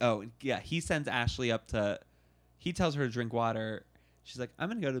 Oh, yeah. He sends Ashley up to. He tells her to drink water. She's like, I'm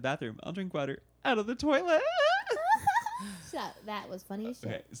going to go to the bathroom. I'll drink water out of the toilet. That was funny as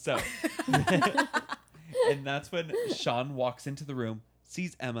Okay, shit. so. And that's when Sean walks into the room,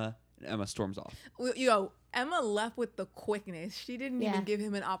 sees Emma, and Emma storms off. Yo, Emma left with the quickness. She didn't Yeah. even give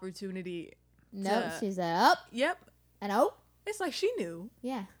him an opportunity. Nope, to- she's up Yep. and oh, It's like she knew.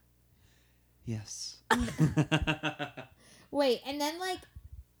 yeah. Yes. Wait, and then like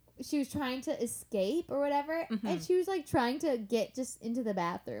she was trying to escape or whatever, and she was like trying to get just into the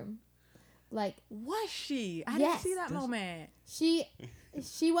bathroom. Like Was she? I didn't Yes. see that moment.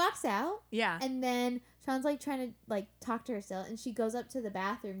 she walks out, Yeah. and then Sean's like trying to like talk to her still, and she goes up to the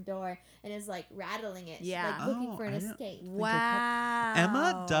bathroom door and is like rattling it, Yeah. like looking Oh, for an I didn't- escape. Wow.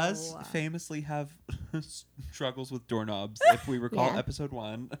 Emma does famously have struggles with doorknobs, if we recall Yeah. episode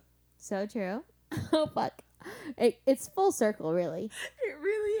 1. So true. Oh fuck, it's full circle really. It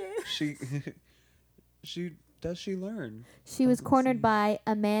really is. She learn. She was Doesn't cornered seem- by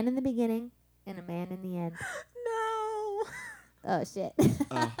a man in the beginning and a man in the end. No. Oh shit.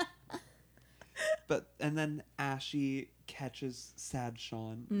 Oh. And then Ashy catches sad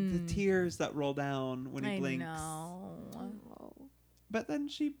Sean. The tears that roll down when he I blinks. know. But then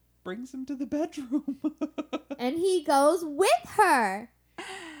she brings him to the bedroom. And he goes with her.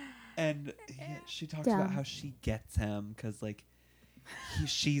 And she talks about Dumb. how she gets him because, like,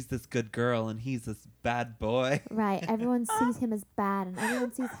 she's this good girl and he's this bad boy. Right. Everyone sees him as bad and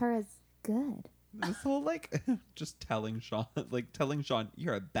everyone sees her as good. This whole, like, just telling Sean,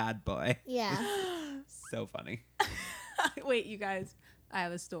 you're a bad boy. Yeah. So funny. Wait, you guys. I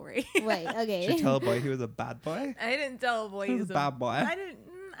have a story. Wait, okay. Should tell a boy he was a bad boy? I didn't tell a boy He he was was a bad boy. I didn't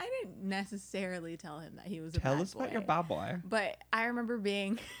necessarily tell him that he was a bad boy. Tell us about your bad boy. But I remember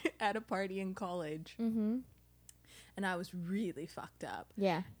being at a party in college, Mm-hmm. and I was really fucked up.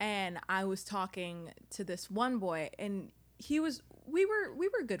 Yeah. And I was talking to this one boy, and we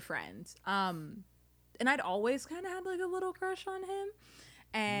were good friends. And I'd always kind of had like a little crush on him.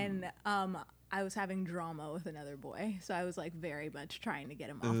 And I was having drama with another boy, so I was like very much trying to get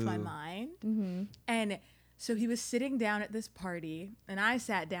him off my mind. Mm-hmm. And so he was sitting down at this party, and I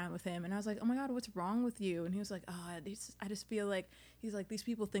sat down with him, and I was like, "Oh my God, what's wrong with you?" And he was like, "Oh, I just feel like," he's like, "these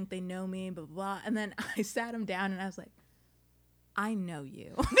people think they know me, blah, blah, blah." And then I sat him down, and I was like, "I know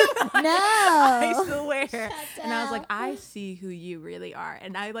you." No. I swear. Shut And I was like, up. "I see who you really are."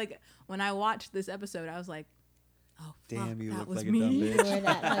 And I like, when I watched this episode, I was like, "Oh, Damn, fuck, you that look was like a me." dumb You bitch. were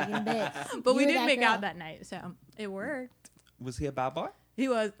that fucking bitch. But You we were did that make girl. out that night, so it worked. Was he a bad boy? He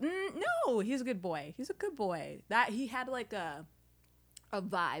was no, he's a good boy. He's a good boy. That he had like a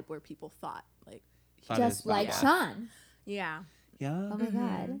vibe where people thought like, Thought Just his like bad boy. Sean. yeah, Yeah. Oh my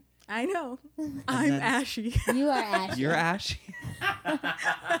God. I know. I'm then- ashy. You are Ashley. You're Ashy.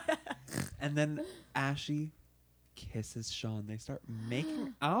 And then Ashy kisses Sean. They start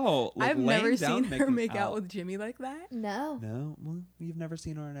making out. Like I've laying never down, seen her making make out with Jimmy like that. No. No, well, you've never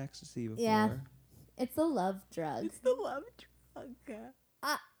seen her on ecstasy before. Yeah. It's the love drug. It's the love drug.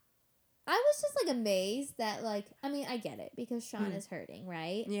 I was just like amazed that like I mean I get it because Sean Mm. is hurting,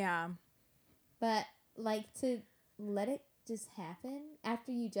 right? Yeah. But like to let it just happen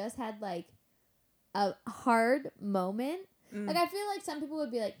after you just had like a hard moment. Mm. Like I feel like some people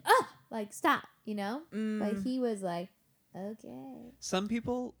would be like, "Ugh, like stop," you know? Mm. But he was like, "Okay." Some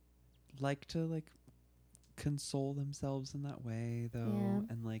people like to like console themselves in that way though,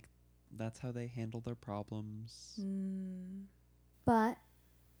 Yeah. and like that's how they handle their problems. Mm. But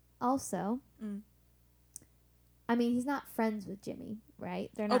also, Mm. I mean, he's not friends with Jimmy, right?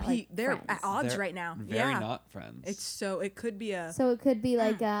 They're Oh, not like they're friends. at odds They're right now. Very Yeah. not friends. It could be a So it could be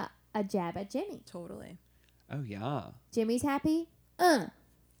like a jab at Jimmy. totally. Oh yeah. Jimmy's happy?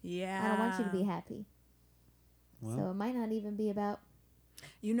 Yeah. I don't want you to be happy. Well, So it might not even be about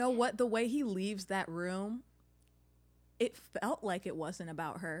You know what? The way he leaves that room, it felt like it wasn't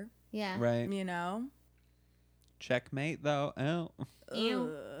about her. yeah. right. You know? Checkmate though. Oh.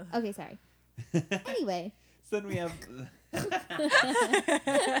 Ew. Ugh. Okay, sorry. Anyway, So then we have.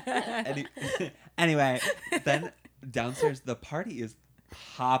 Anyway, then downstairs the party is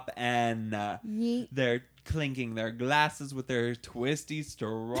poppin'. yeet. They're clinking their glasses with their twisty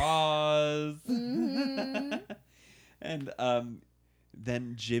straws. Mhm. And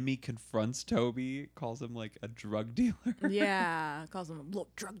then Jimmy confronts Toby, calls him like a drug dealer. Yeah. Calls him a little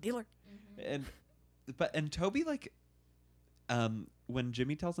drug dealer. And Toby like when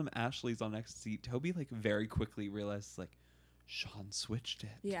Jimmy tells him Ashley's on ecstasy, Toby like very quickly realizes like Sean switched it.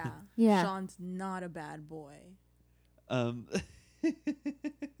 Yeah. Yeah. Sean's not a bad boy. And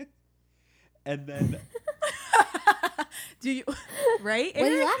then Do you right? What are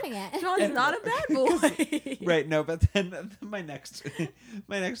you Eric? laughing at? Sean's And- not a bad boy. right, no, but then my next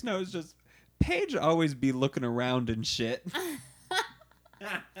note is just Paige always be looking around and shit.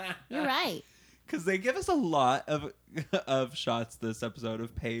 You're right. Because they give us a lot of shots this episode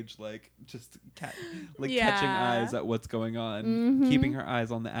of Paige like just catching Yeah. eyes at what's going on, Mhm. keeping her eyes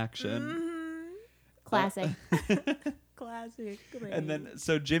on the action. Mhm. Classic. Classic. And then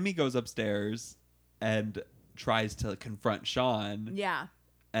so Jimmy goes upstairs and tries to confront Sean Yeah.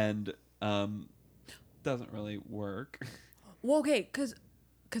 and doesn't really work. Well, okay, cause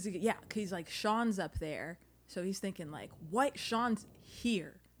he's like Sean's up there, so he's thinking like, what? Sean's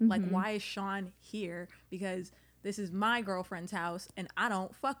here. Like, why is Sean here? Because this is my girlfriend's house, and I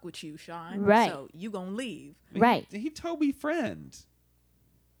don't fuck with you, Sean. Right. So you gonna leave, Right. He Toby friend.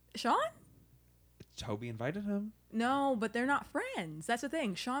 Sean? Toby invited him. No, but they're not friends. That's the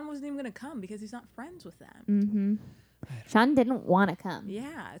thing. Sean wasn't even gonna come because he's not friends with them. Mm-hmm. Sean didn't want to come.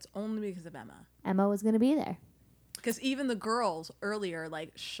 Yeah, it's only because of Emma. Emma was going to be there. Because even the girls earlier,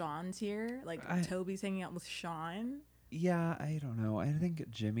 like Sean's here, like I- Toby's hanging out with Sean. Yeah, I don't know. I think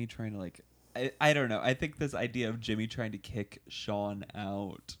Jimmy trying to like I don't know. I think this idea of Jimmy trying to kick Sean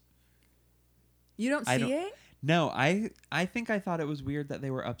out. You don't I see don't- it? No, I think I thought it was weird that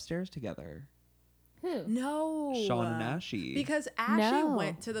they were upstairs together. Who? No. Sean and Ashy. Because Ashley No.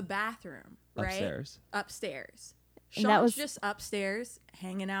 went to the bathroom, right? Upstairs. Upstairs. And that Sean's was- just upstairs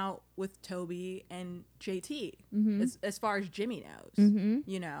hanging out with Toby and JT, Mm-hmm. as far as Jimmy knows. Mm-hmm.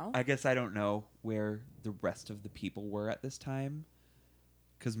 You know? I guess I don't know where the rest of the people were at this time.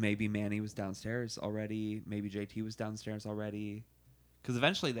 Because maybe Manny was downstairs already. Maybe JT was downstairs already. Because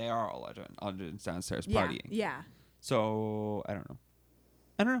eventually they are all downstairs Yeah. partying. Yeah. So, I don't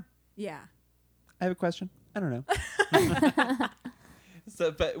know. Yeah. I have a question. I don't know.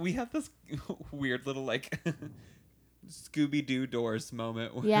 So, but we have this weird little like Scooby-Doo doors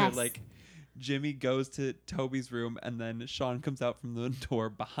moment where Yes. like Jimmy goes to Toby's room and then Sean comes out from the door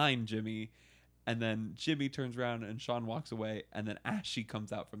behind Jimmy, and then Jimmy turns around and Sean walks away, and then Ashley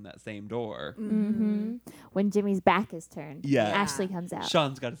comes out from that same door. Mm-hmm. When Jimmy's back is turned, Yeah. Ashley comes out.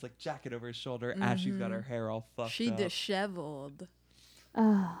 Sean's got his like jacket over his shoulder. Ashley's got her hair all fucked She up. disheveled.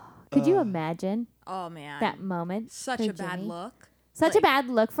 Oh, could you imagine Oh man, that moment? such for a bad Jimmy? look. Such a Like- bad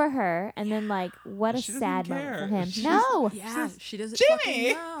look for her, and then like, what a She doesn't sad moment care. for him. She No, Yeah, she doesn't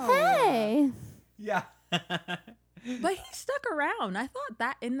Jimmy! fucking know. hey, Yeah. But he stuck around. I thought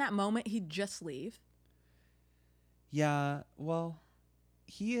that in that moment he'd just leave. Yeah, well,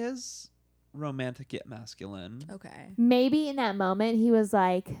 he is romantic yet masculine. Okay. maybe in that moment he was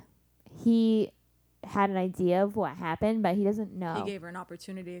like, he had an idea of what happened, but he doesn't know. He gave her an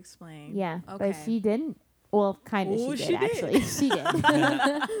opportunity to explain. Yeah, Okay. but she didn't. Well, kind of. Ooh, She she did did. actually. She did.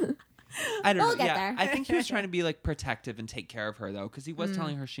 I don't We'll know. get Yeah, there. I think he was trying to be like protective and take care of her though, because he was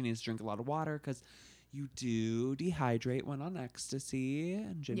telling her she needs to drink a lot of water because you do dehydrate when on ecstasy,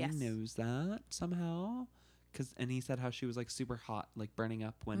 and Jimmy Yes. knows that somehow. And he said how she was like super hot, like burning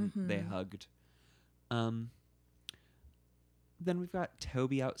up when they hugged. Then we've got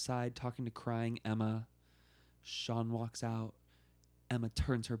Toby outside talking to crying Emma. Sean walks out. Emma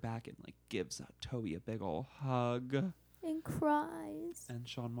turns her back and like gives Toby a big ol' hug, And cries. and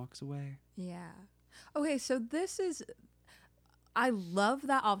Sean walks away. Yeah. Okay, so this is I love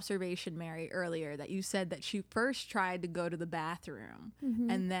that observation, Mary, earlier that you said that she first tried to go to the bathroom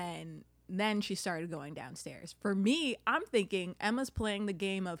and then she started going downstairs. For me, I'm thinking Emma's playing the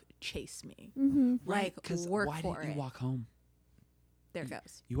game of chase me. Like Because work why for didn't you it. walk home? There it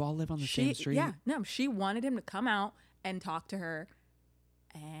goes. You all live on the same street. Yeah, no, she wanted him to come out and talk to her.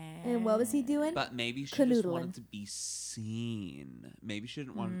 And what was he doing? But maybe she just Canoodling. wanted to be seen. Maybe she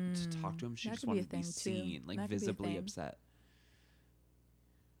didn't want to talk to him. She that just could be a wanted to be thing, too. seen, like That could be a visibly thing. upset.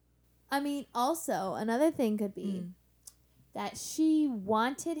 I mean, also another thing could be that she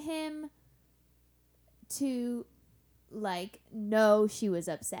wanted him to like know she was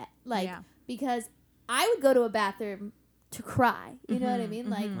upset, like Yeah. because I would go to a bathroom to cry. You know what I mean?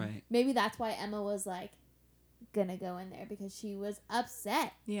 Like Right. maybe that's why Emma was like gonna go in there because she was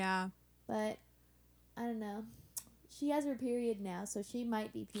upset. Yeah. But I don't know. She has her period now, so she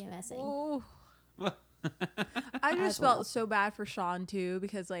might be PMSing. Oh. I As just well. felt so bad for Sean too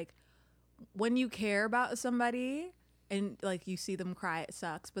because like when you care about somebody and like you see them cry, it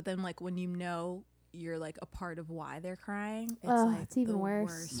sucks. But then like when you know you're like a part of why they're crying, it's Ugh, like it's even the worse.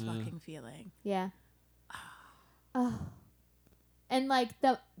 worst Yeah. fucking feeling. Yeah. Oh. And like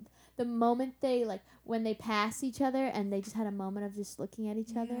the moment they like when they pass each other and they just had a moment of just looking at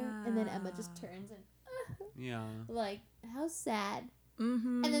each other and then Emma just turns and Yeah. like how sad.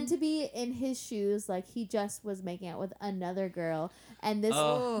 Mm-hmm. And then to be in his shoes, like he just was making out with another girl and this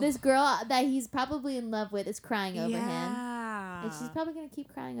Oh. this girl that he's probably in love with is crying over him. yeah. And she's probably gonna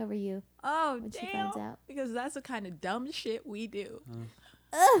keep crying over you oh when she damn. finds out. Because that's the kind of dumb shit we do.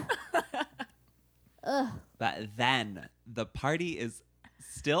 Ugh. But then the party is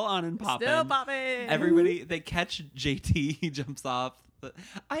still on and popping. Still popping. Everybody, they catch JT. He jumps off.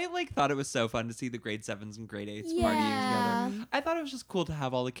 I like thought it was so fun to see the grade 7s and grade 8s Yeah. partying together. I thought it was just cool to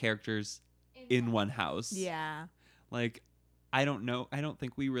have all the characters in one house. Yeah. Like, I don't know. I don't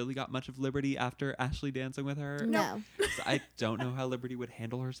think we really got much of Liberty after Ashley dancing with her. No. So I don't know how Liberty would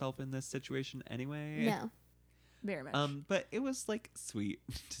handle herself in this situation anyway. No. Very much. But it was like sweet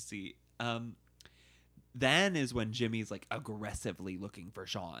to see. Then is when Jimmy's like aggressively looking for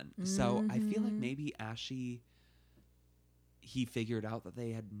Sean. So I feel like maybe Ashley, he figured out that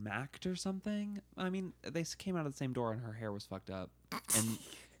they had macked or something. I mean, they came out of the same door and her hair was fucked up,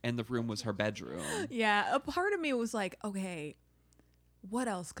 and the room was her bedroom. Yeah, a part of me was like, okay, what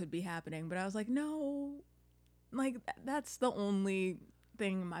else could be happening? But I was like, no, like that's the only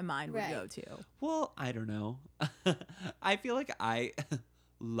thing my mind would Right. go to. Well, I don't know. I feel like I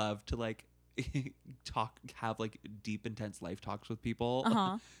love to like have like deep, intense life talks with people.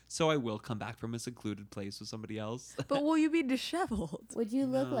 Uh-huh. So I will come back from a secluded place with somebody else. But will you be disheveled? Would you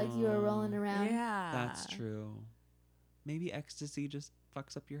look like you were rolling No. around? Yeah, That's true. Maybe ecstasy just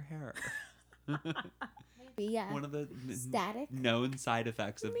fucks up your hair. Maybe, yeah. One of the Static. known side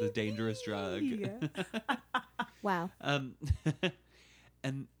effects of the dangerous drug. Wow.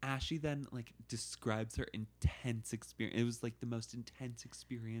 And Ashley then like describes her intense experience. It was like the most intense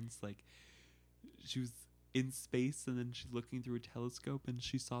experience. Like she was in space and then she's looking through a telescope and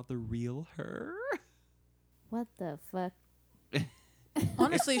she saw the real her. What the fuck?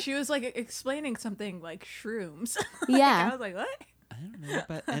 Honestly, she was like explaining something like shrooms. Like, Yeah. I was like, what? I don't know,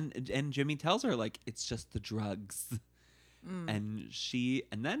 but and Jimmy tells her like it's just the drugs. And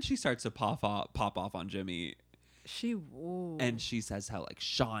then she starts to pop off on Jimmy. Ooh. And she says how like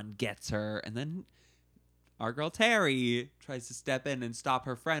Sean gets her, and then our girl Terry tries to step in and stop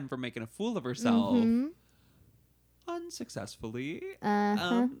her friend from making a fool of herself. Unsuccessfully.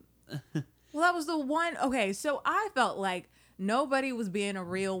 Uh-huh. Well, that was the one. Okay, so I felt like nobody was being a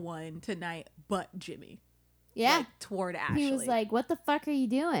real one tonight but Jimmy. Yeah. Like, toward Ashley. He was like, what the fuck are you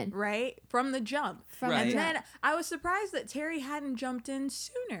doing? right? From the jump. From Right. And the jump. then I was surprised that Terry hadn't jumped in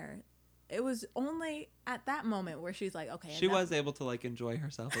sooner. It was only at that moment where she's like, okay. She enough. was able to like enjoy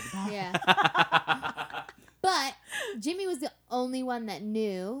herself at the bar. Yeah. But Jimmy was the only one that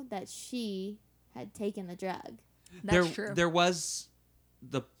knew that she had taken the drug. That's true. There was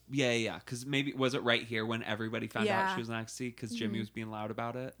the yeah. Because maybe was it right here when everybody found out Yeah. she was an ecstasy because Jimmy was being loud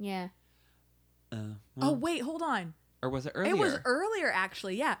about it. Yeah. Oh, Well, wait, hold on. or was it earlier? It was earlier,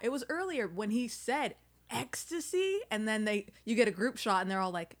 actually. Yeah, it was earlier when he said ecstasy, and then you get a group shot, and they're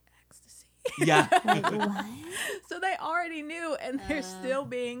all like, ecstasy. Yeah. Like, what? So they already knew, and they're still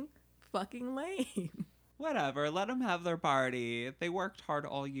being fucking lame. Whatever. Let them have their party. They worked hard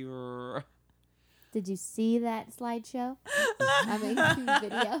all year. Did you see that slideshow? I mean,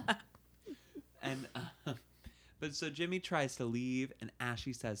 video. And but so Jimmy tries to leave, and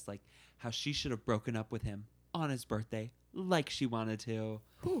Ashley says like how she should have broken up with him on his birthday, like she wanted to.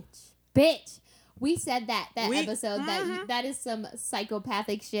 Bitch. We said that episode Mm-hmm. that is some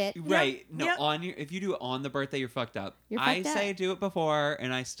psychopathic shit. Right? No, Yep. on your if you do it on the birthday, you're fucked up. You're I fucked up. say do it before,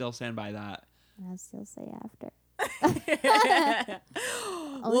 and I still stand by that. I'll still say after.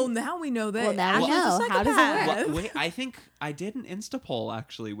 Well, now we know that. Well, now we Ashley's a know. How does it work? psychopath. Wait, I think I did an Insta poll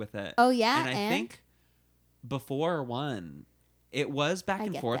actually with it. Oh, yeah? and I And? think before one, it was back I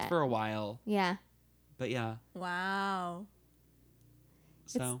and get forth that. for a while, Yeah. but yeah. Wow.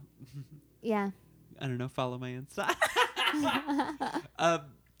 So Yeah. I don't know. Follow my Insta.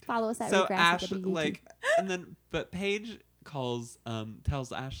 Follow us at So Regress Ashley, like, and then but Paige tells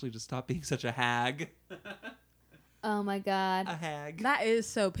Ashley to stop being such a hag. Oh my god. A hag. That is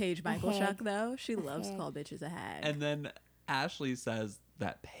so Paige Michael hag. Shuck, though. She loves to hag. call bitches a hag. And then Ashley says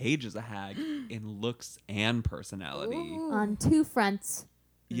that Paige is a hag in looks and personality. Ooh. On two fronts.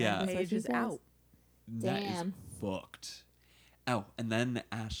 Yeah. That's what Paige she is says. out. That is Damn. fucked. Oh, and then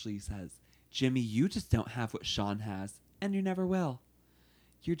Ashley says, Jimmy, you just don't have what Sean has, and you never will.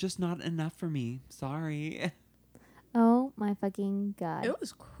 You're just not enough for me. Sorry. Oh my fucking god. It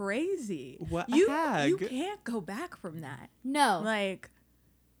was crazy. What a you hag. can't go back from that. No. Like,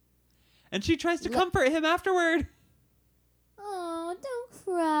 And she tries to comfort him afterward. Oh, don't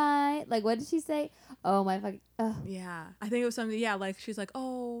cry. Like, what did she say? Oh my fucking. yeah. I think it was something, yeah, like she's like,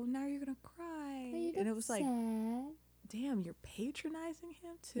 oh, now you're going to cry. And it was like, sad. damn, you're patronizing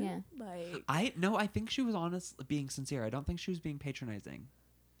him too? Yeah. Like, I think she was honest, being sincere. I don't think she was being patronizing.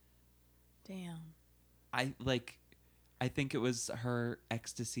 damn. I think it was her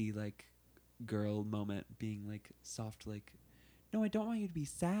ecstasy, like, girl moment being, like, soft, like, no, I don't want you to be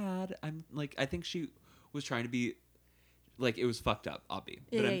sad. I'm, like, I think she was trying to be, like, it was fucked up, Abby.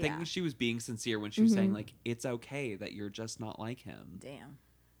 But Yeah, I'm thinking yeah. she was being sincere when she was saying, like, it's okay that you're just not like him. Damn.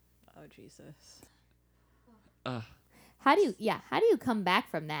 Oh, Jesus. How do you come back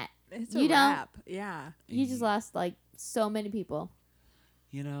from that? It's You a don't- wrap. Yeah. You just lost like so many people.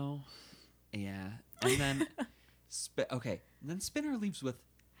 You know? Yeah. And then, okay. And then Spinner leaves with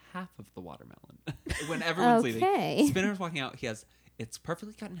half of the watermelon. When everyone's Okay. leaving. Spinner's walking out. It's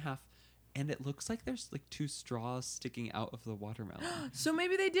perfectly cut in half. And it looks like there's like two straws sticking out of the watermelon. So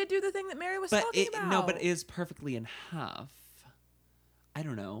maybe they did do the thing that Mary was But talking it, about. no, but it is perfectly in half. I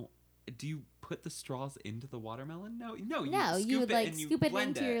don't know. Do you put the straws into the watermelon? No, you No, scoop you would it like and you scoop it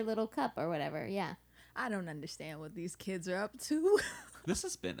blend into your little cup or whatever. Yeah. I don't understand what these kids are up to. This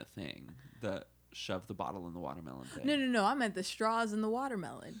has been a thing. The shove the bottle in the watermelon thing. No. I meant the straws in the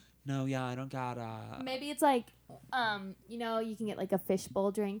watermelon. No, yeah, I don't got Maybe it's like, you can get like a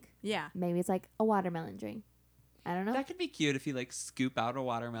fishbowl drink. Yeah. Maybe it's like a watermelon drink. I don't know. That could be cute if you like scoop out a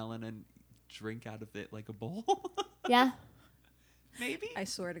watermelon and drink out of it like a bowl. Yeah. Maybe. I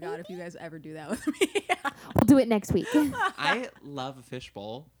swear to God, if you guys ever do that with me. We'll do it next week. I love a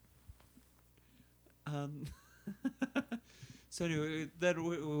fishbowl. So anyway,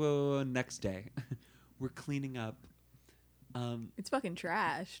 then next day, we're cleaning up. It's fucking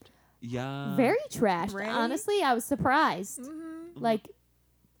trashed. Yeah. Very trashed. Right? Honestly, I was surprised. Mm-hmm. Like,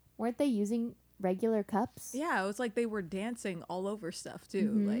 weren't they using regular cups? Yeah, it was like they were dancing all over stuff too.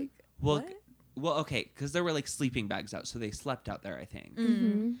 Mhm. Like, Well, what? okay, because there were like sleeping bags out, so they slept out there, I think.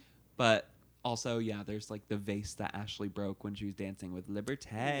 Mm-hmm. But also, yeah, there's like the vase that Ashley broke when she was dancing with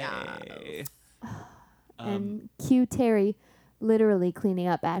Liberté. Yes. And cue Terry literally cleaning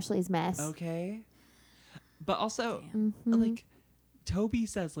up Ashley's mess. Okay. But also, Mhm. like, Toby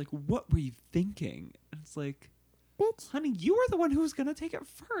says, like, what were you thinking? And it's like, Bitch. honey, you were the one who was going to take it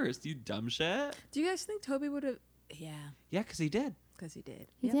first, you dumb shit. Do you guys think Toby would have? Yeah, Yeah, because he did. because he did.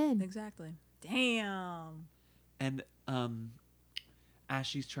 He did. Exactly. Damn. And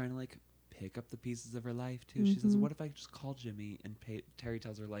Ashley's trying to, like, pick up the pieces of her life, too. She says, what if I just call Jimmy? And Terry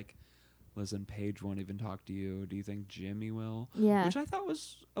tells her, like, listen, Paige won't even talk to you. Do you think Jimmy will? Yeah. Which I thought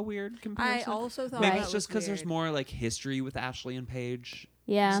was a weird I comparison. also thought Maybe that it's just was because there's weird. more, like, history with Ashley and Paige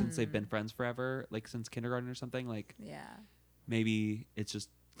Yeah. since they've been friends forever, like, since kindergarten or something. Like, Yeah. maybe it's just,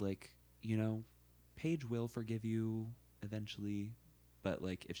 like, you know, Paige will forgive you eventually. But,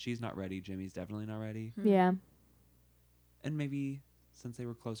 like, if she's not ready, Jimmy's definitely not ready. Yeah. And maybe since they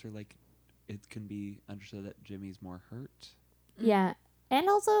were closer, like, it can be understood that Jimmy's more hurt. Yeah. And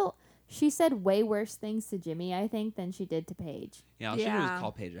also, she said way worse things to Jimmy, I think, than she did to Paige. Yeah, all she did was Yeah.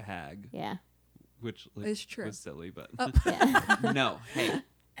 call Paige a hag, Yeah. which, like, It's true. was silly, but Oh. Yeah. no, hey,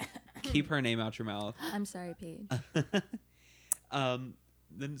 keep her name out your mouth. I'm sorry, Paige.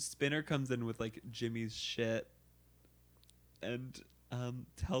 Then Spinner comes in with, like, Jimmy's shit and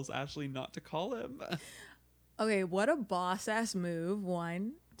tells Ashley not to call him. Okay, what a boss ass move.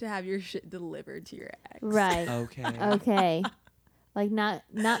 One, to have your shit delivered to your ex. Right. Okay. Okay. Like not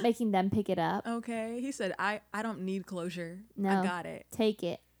making them pick it up. Okay. He said, I don't need closure. No. I got it. Take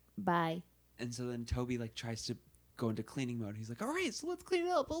it. Bye. And so then Toby, like, tries to go into cleaning mode. He's like, all right, so let's clean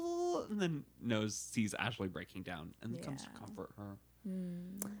it up. Blah, blah, blah. And then sees Ashley breaking down and comes to Yeah. comfort her.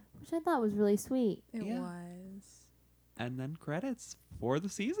 Which I thought was really sweet. It Yeah. was. And then credits for the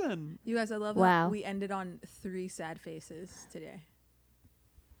season. You guys, I love Wow. that we ended on 3 sad faces today.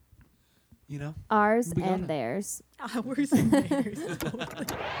 You know? Ours We got and it. theirs. Ours and theirs. Totally.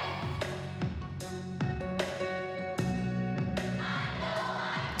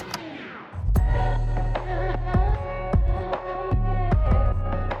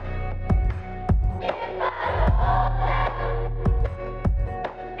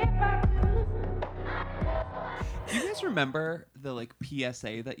 Do you guys remember the, like,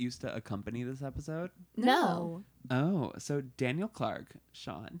 PSA that used to accompany this episode? No. Oh, so Daniel Clark,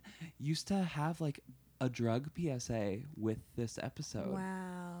 Sean, used to have, like, a drug PSA with this episode.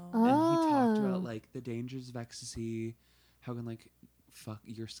 Wow. Oh. And he talked about, like, the dangers of ecstasy, how can, like,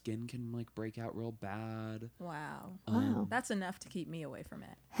 your skin can, like, break out real bad. Wow. Wow. That's enough to keep me away from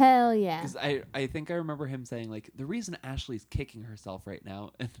it. Hell yeah. Because I think I remember him saying, like, the reason Ashley's kicking herself right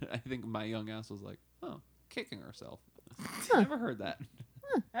now, and I think my young ass was like, oh, kicking herself. Never heard that.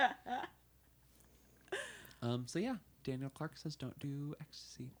 So yeah, Daniel Clark says don't do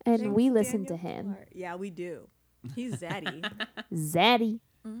ecstasy. And Thanks, we listen Daniel to him. Clark. Yeah, we do. He's zaddy. Zaddy.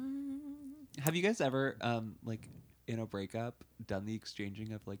 Have you guys ever, like, in a breakup, done the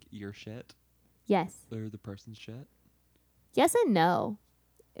exchanging of, like, your shit Yes. or the person's shit? Yes and no.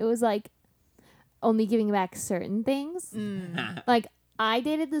 It was like only giving back certain things. Like I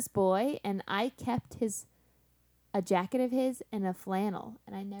dated this boy and I kept a jacket of his and a flannel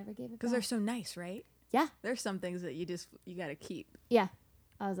and I never gave it Because back. they're so nice, right? Yeah. There's some things that you gotta keep. Yeah.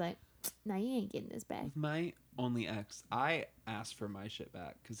 I was like, nah, you ain't getting this back. With my only ex, I asked for my shit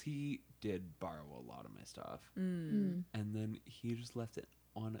back because he did borrow a lot of my stuff. Mm. And then he just left it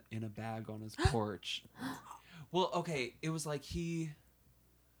in a bag on his porch. Well, okay, it was like he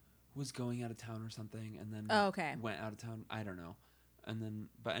was going out of town or something, and then Oh, okay. went out of town. I don't know. And then,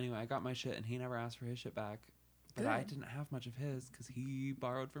 but anyway, I got my shit, and he never asked for his shit back. But I Good. didn't have much of his because he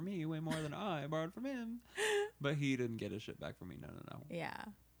borrowed from me way more than I borrowed from him. But he didn't get his shit back from me. No. Yeah.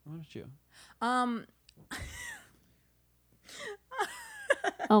 What about you?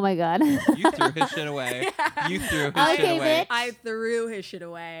 Oh my god. You threw his shit away. You threw his shit Okay, away. bitch. I threw his shit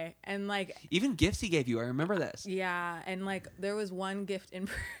away, and like, Even gifts he gave you. I remember this. yeah, and like, there was one gift in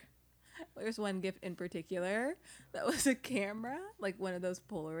particular that was a camera, like one of those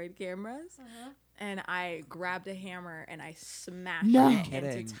Polaroid cameras. And I grabbed a hammer and I smashed No. it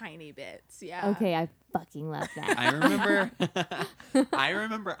Kidding. into tiny bits. Yeah. Okay, I fucking love that. I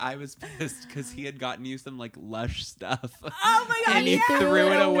remember I was pissed because he had gotten you some, like, Lush stuff. Oh my god! And he yeah. threw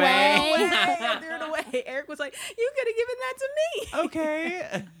it away. I threw it away. Eric was like, "You could have given that to me."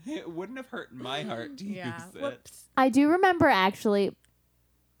 Okay. It wouldn't have hurt my heart to Yeah. use it. Whoops. I do remember actually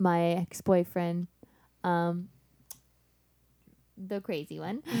my ex-boyfriend, the crazy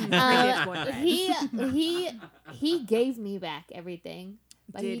one. Crazy ex-boyfriend. He gave me back everything,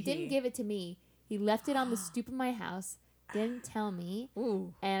 but he Did didn't he? give it to me. He left it on the stoop of my house, didn't tell me,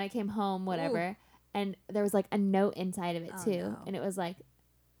 Ooh. and I came home, whatever, and there was like a note inside of it Oh, too, no. and it was like,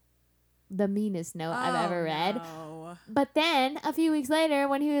 the meanest note I've ever read. No. But then a few weeks later,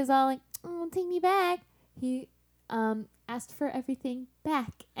 when he was all like, "Oh, take me back," he asked for everything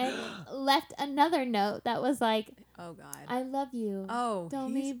back and left another note that was like, Oh God. "I love you. Oh,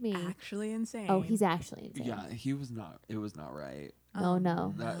 don't he's leave me." Actually insane. Oh, he's actually insane. Yeah, he was not. It was not right. No,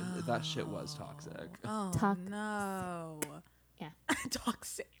 no. That shit was toxic. Oh Toxic. no. Yeah.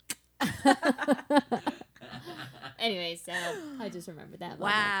 Toxic. Anyway, so I just remembered that. moment.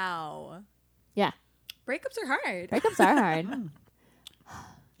 Wow. Yeah. Breakups are hard. Breakups are hard.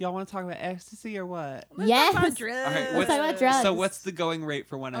 Y'all want to talk about ecstasy or what? Let's Yes. talk about drugs. All right, Let's talk about drugs. So what's the going rate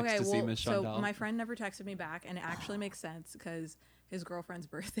for one Okay, ecstasy, well, Miss so Shondell? my friend never texted me back, and it actually makes sense because his girlfriend's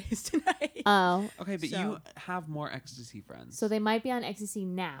birthday is tonight. Oh, Okay, but So- you have more ecstasy friends. so they might be on ecstasy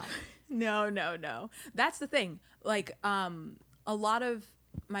now. No. That's the thing. Like, a lot of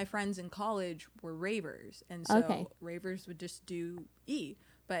my friends in college were ravers, and so Okay. ravers would just do E.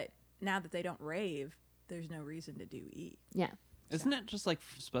 But now that they don't rave, there's no reason to do E. Yeah. Isn't it just like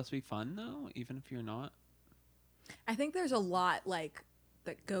supposed to be fun though, even if you're not? I think there's a lot like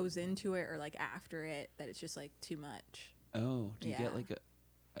that goes into it, or like after it, that it's just like too much. Oh, do you Yeah. get like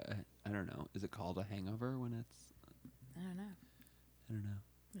a I don't know. Is it called a hangover when it's? I don't know. I don't know.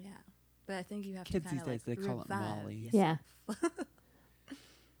 Yeah, but I think you have Kids to kind these of days, like they call it revive Molly. Yeah. yourself.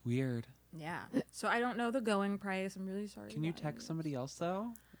 Weird. Yeah. So I don't know the going price. I'm really sorry. Can you guys. text somebody else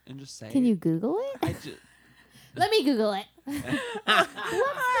though and just say? Can you Google it? I just. Let me Google it. What's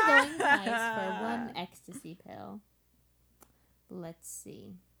the going price for one ecstasy pill? Let's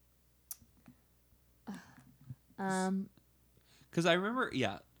see. Because I remember,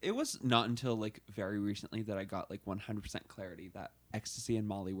 yeah, it was not until like very recently that I got like 100% clarity that ecstasy and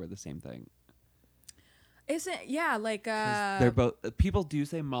Molly were the same thing. Isn't like 'Cause they're both. People do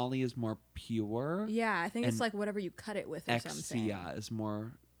say Molly is more pure. yeah, I think it's and like whatever you cut it with or Ecstasy, something. yeah, is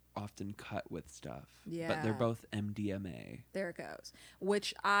more often cut with stuff. But Yeah. they're both MDMA. There it goes.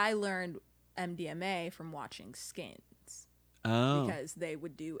 Which I learned MDMA from watching Skins Oh, because they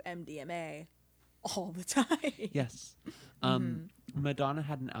would do MDMA all the time. yes. Madonna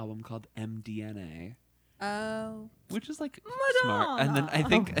had an album called MDNA, Oh. which is like smart. And then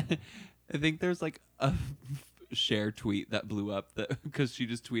I think there's like a share tweet that blew up that because she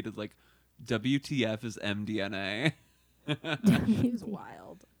just tweeted like, "WTF is MDNA." He's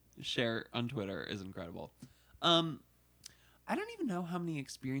wild. Share on Twitter is incredible. I don't even know how many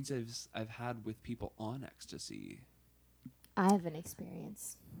experiences I've had with people on ecstasy. I have an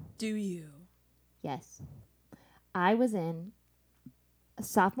experience. Do you? Yes. I was in a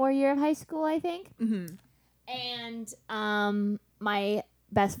sophomore year of high school, I think. Mm-hmm. And my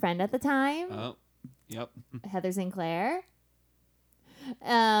best friend at the time, Oh, yep. Heather Sinclair,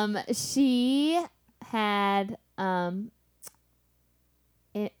 she had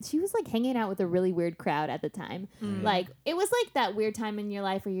she was like hanging out with a really weird crowd at the time. Mm. Like it was like that weird time in your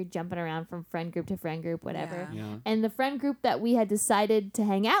life where you're jumping around from friend group to friend group, whatever. Yeah. Yeah. And the friend group that we had decided to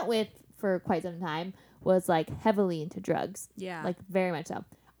hang out with for quite some time was like heavily into drugs. Yeah. Like very much so.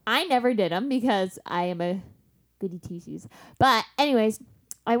 I never did them because I am a goody two shoes. But anyways,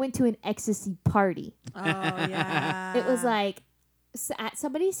 I went to an ecstasy party. oh yeah. It was like at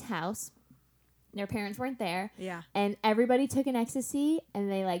somebody's house. Their parents weren't there, yeah. and everybody took an ecstasy, and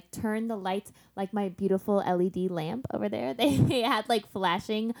they like turned the lights, like my beautiful LED lamp over there. They had like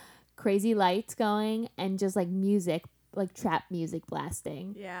flashing, crazy lights going, and just like music, like trap music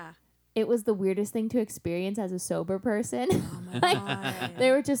blasting. Yeah. It was the weirdest thing to experience as a sober person. Oh my Like, god.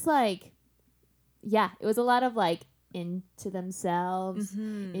 They were just like, yeah, it was a lot of like into themselves,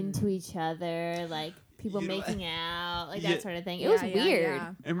 Mhm. into each other, like people You know, making out, like yeah. that sort of thing. It was Yeah, weird.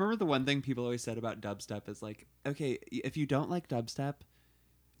 yeah. I remember the one thing people always said about dubstep is like, okay, if you don't like dubstep,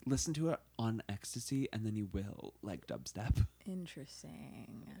 listen to it on ecstasy and then you will like dubstep.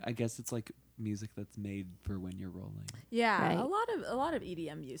 Interesting. I guess it's like music that's made for when you're rolling. Yeah, Right. a lot of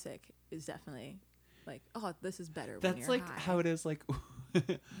EDM music is definitely like, oh, this is better. when That's you're like high. how it is like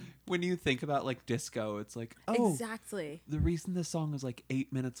when you think about like disco, it's like, oh, Exactly. the reason this song is like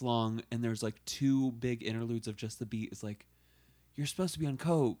 8 minutes long and there's like 2 big interludes of just the beat is like you're supposed to be on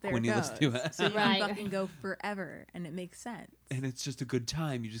coke There when it you listen to goes. it. So you Right. can fucking go forever, and it makes sense. And it's just a good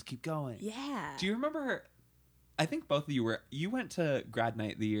time. You just keep going. Yeah. Do you remember? I think both of you went to grad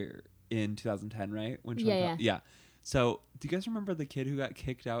night the year in 2010, right? When Yeah. So, do you guys remember the kid who got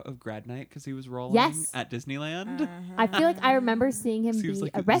kicked out of grad night because he was rolling Yes. at Disneyland? I feel like I remember seeing him So he was be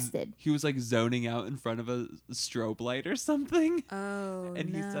like arrested. He was like zoning out in front of a strobe light or something. Oh, And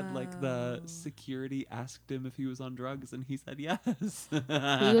he said like the no. security asked him if he was on drugs, and he said yes. He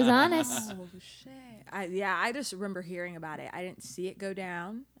was honest. Oh shit! I just remember hearing about it. I didn't see it go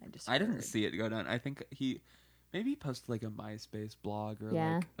down. I just I didn't heard. see it go down. I think he maybe posted like a MySpace blog or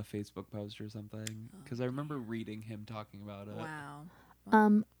Yeah. like a Facebook post or something. Because I remember reading him talking about it. Wow.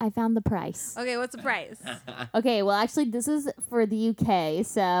 I found the price. Okay, what's the price? Okay, well, actually, this is for the UK.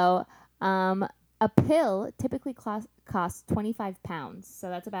 So, a pill typically costs £25. So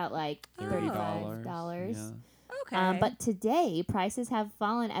that's about like $35. Yeah. Okay. But today, prices have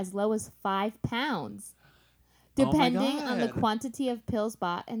fallen as low as £5, Oh my depending on the God. quantity of pills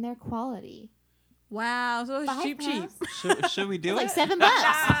bought and their quality. wow, so it's cheap. Should we do It's it? like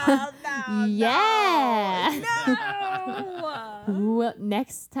 $7. No, Yeah. No. Well,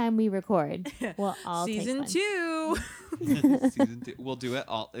 next time we record, we'll all Season take one. 2. Season 2. We'll do it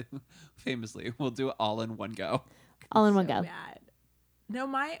all. Famously, we'll do it all in one go. All in one So go. bad. No,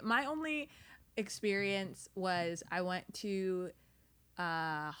 my only experience was I went to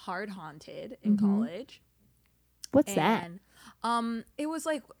Hard Haunted in college. What's that? And it was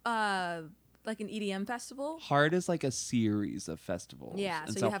like an EDM festival. Hard is like a series of festivals. Yeah,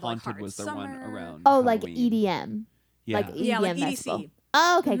 and so so you have, like, Haunted Hard was the one Summer. around. Oh, like Halloween. EDM. Yeah. Like EDM Yeah, like festival. EDC.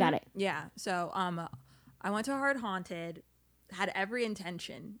 Oh, okay, got it. Yeah. So I went to Hard Haunted, had every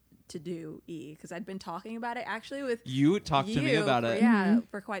intention to do E because I'd been talking about it actually with You talked to me about it. Yeah,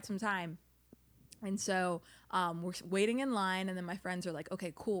 for quite some time. And so we're waiting in line, and then my friends are like,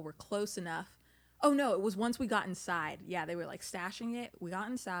 okay, cool, we're close enough. Oh, no, it was once we got inside. Yeah, they were like stashing it. We got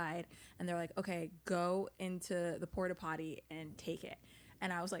inside, and they're like, okay, go into the porta potty and take it.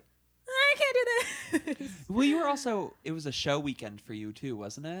 And I was like, I can't do this. Well, you were also, it was a show weekend for you too,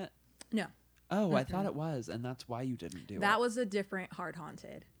 wasn't it? No, Oh, I thought it was, and that's why you didn't do it. that was a different Hard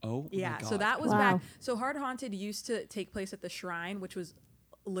Haunted. Oh, Yeah, my God. so that was Wow. back. So Hard Haunted used to take place at the Shrine, which was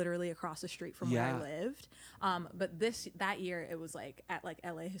literally across the street from where Yeah. I lived. But that year it was like at like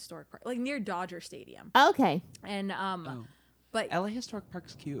LA Historic Park, like near Dodger Stadium. Okay. And Oh. but LA Historic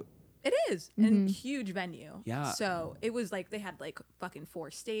Park's cute. it is a huge venue. Yeah. So it was like they had like fucking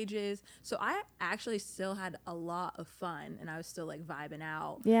 4 stages. So I actually still had a lot of fun, and I was still like vibing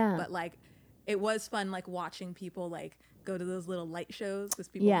out. Yeah. But like it was fun like watching people like go to those little light shows because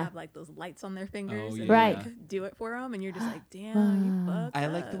people Yeah. have like those lights on their fingers Oh, and yeah. Right. like, do it for them, and you're just like, damn, you fucked I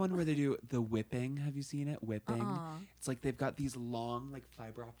like the up. one where they do the whipping. Have you seen it? Whipping. Uh-uh. It's like they've got these long, like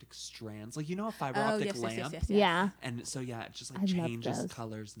fiber optic strands. Like, you know, a fiber Oh, optic yes, lamp. yes, yes, yes, yes. Yeah. And so yeah, it just I like love changes those.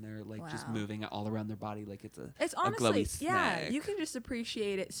 colors, and they're like just Wow. moving it all around their body like it's a It's a honestly, glowy yeah, snake. you can just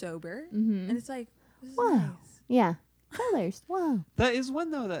appreciate it sober, Mhm. and it's like, this is Wow. nice. Yeah. Colors. Wow. That is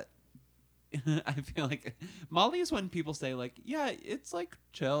one though that I feel like Molly is when people say like, yeah, it's like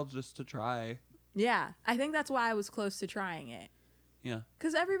chill just to try. Yeah, I think that's why I was close to trying it. Yeah.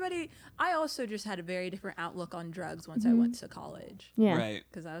 Because I also just had a very different outlook on drugs once I went to college. Yeah. Right.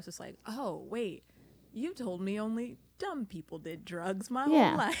 Because I was just like, oh, wait, you told me only dumb people did drugs my Yeah.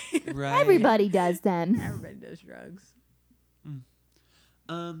 whole life. Right. Everybody does then. Everybody does drugs.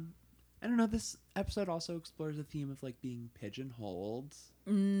 I don't know. This episode also explores the theme of like being pigeonholed,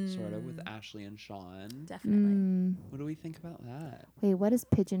 sort of, with Ashley and Sean. Definitely. Mm. What do we think about that? Wait, what does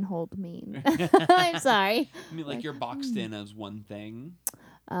pigeonholed mean? I'm sorry. I mean, like you're boxed in as one thing.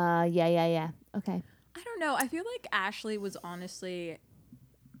 Yeah. Okay. I don't know. I feel like Ashley was honestly.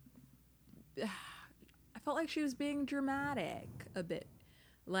 I felt like she was being dramatic a bit.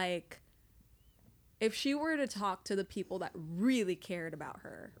 Like, if she were to talk to the people that really cared about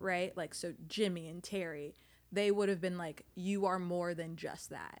her, right? Like, so Jimmy and Terry, they would have been like, you are more than just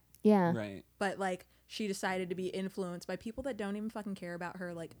that. Yeah. Right. But, like, she decided to be influenced by people that don't even fucking care about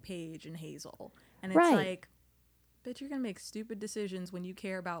her, like Paige and Hazel. And it's Right. like, bitch, you're going to make stupid decisions when you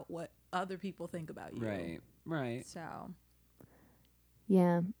care about what other people think about you. Right. Right. So,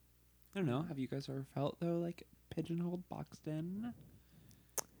 Yeah. I don't know. Have you guys ever felt though like pigeonholed, boxed in?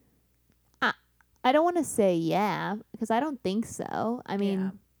 I don't want to say yeah because I don't think so. I mean,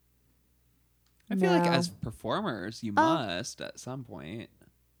 yeah. I feel like no. as performers, you must at some point.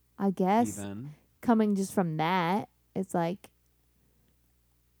 I guess Even. coming just from that, it's like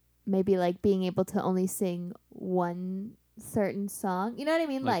maybe like being able to only sing one certain song. You know what I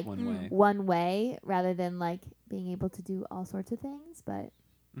mean? Like Like one way. one way rather than like being able to do all sorts of things. But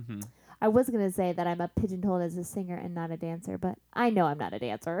Mm-hmm. I was going to say that I'm a pigeonholed as a singer and not a dancer, but I know I'm not a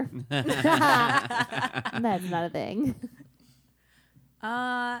dancer. That's not a thing.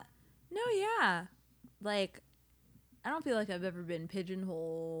 No, yeah. Like, I don't feel like I've ever been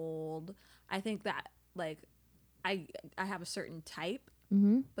pigeonholed. I think that, like, I have a certain type,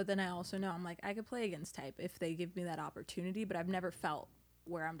 Mm-hmm. but then I also know I'm like, I could play against type if they give me that opportunity, but I've never felt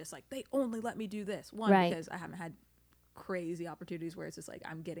where I'm just like, they only let me do this. One, Right. because I haven't had crazy opportunities where it's just like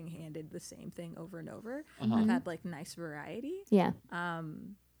I'm getting handed the same thing over and over. Uh-huh. I've had like nice variety. Yeah.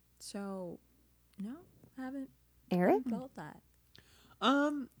 So, no, I haven't Eric? felt that.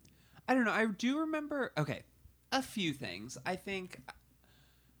 I don't know. I do remember. Okay, a few things. I think,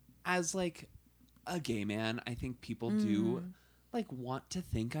 as like a gay man, I think people do like want to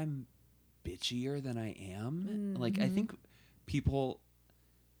think I'm bitchier than I am. Like I think people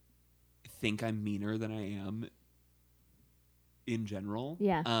think I'm meaner than I am in general.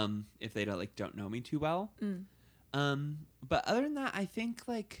 Yeah. If they don't know me too well. But other than that, I think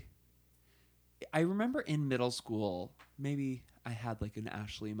like I remember in middle school, maybe I had like an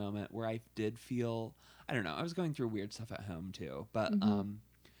Ashley moment where I did feel, I don't know, I was going through weird stuff at home too. But I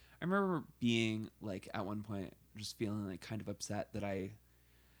remember being like at one point just feeling like kind of upset that I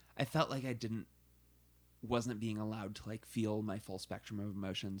felt like I wasn't being allowed to like feel my full spectrum of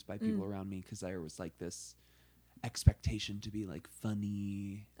emotions by people around me, because there was like this expectation to be like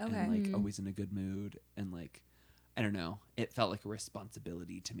funny and like always in a good mood, and like I don't know, it felt like a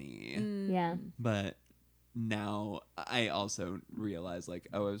responsibility to me. Yeah. But now I also realize like,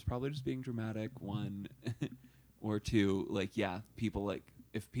 oh, I was probably just being dramatic, one. Or two, like, yeah, people like,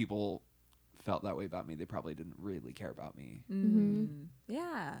 if people felt that way about me, they probably didn't really care about me.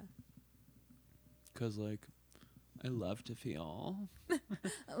 Yeah. Because like I love to feel.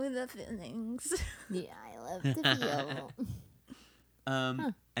 With the feelings. Yeah, I love to feel.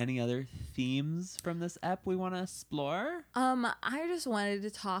 Any other themes from this ep we want to explore? I just wanted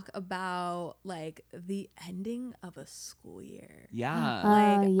to talk about like the ending of a school year. Yeah.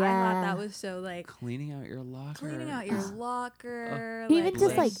 Like I yeah. thought that was so like Cleaning out your locker. cleaning out your locker, Even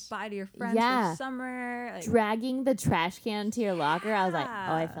just, like, bye to your friends yeah. for summer. Like, Dragging the trash can to your locker, I was like, oh,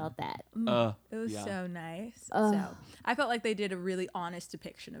 I Yeah. felt that. it was yeah. so nice. Ugh. So I felt like they did a really honest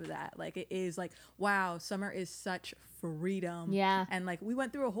depiction of that. Like it is like, wow, summer is such freedom. Yeah. And like we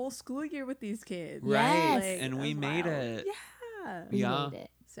went through a whole school year with these kids. Right. Yes. Like, And that we was made wild. it. Yeah. We Yeah. made it.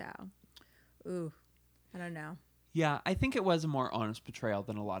 So, ooh, I don't know. Yeah, I think it was a more honest portrayal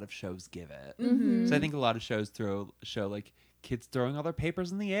than a lot of shows give it. Mm-hmm. So I think a lot of shows show like kids throwing all their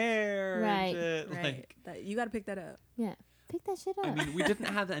papers in the air. Right. And shit. Right. Like, You got to pick that up. Yeah. Pick that shit up. I mean, we didn't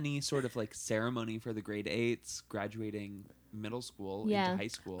have any sort of like ceremony for the grade 8s graduating middle school Yeah. into high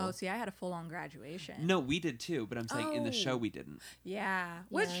school. Oh, see, I had a full on graduation. No, we did too, but I'm saying in the show Oh. we didn't. Yeah.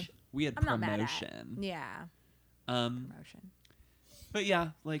 Which We had I'm not mad at. promotion. Yeah. Um, Promotion. but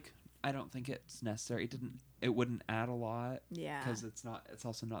yeah, like I don't think it's necessary. It wouldn't add a lot Yeah. because it's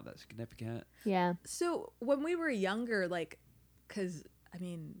also not that significant. yeah. So when we were younger, like, because I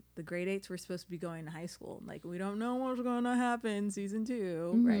mean, the grade 8s were supposed to be going to high school. Like, we don't know what's going to happen season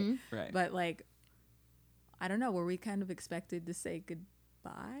 2, right? Mhm. Right. But like, I don't know. Were we kind of expected to say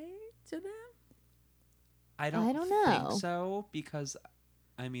goodbye to them? I don't know. think so, because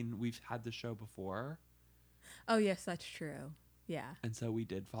I mean, we've had the show before, Oh yes, that's true. Yeah. and so we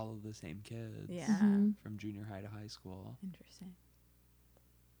did follow the same kids Yeah. Mhm. from junior high to high school. Interesting.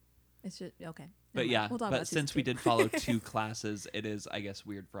 It's just okay. But Never mind. yeah, We'll talk but about season since we 2. did follow 2 classes, it is, I guess,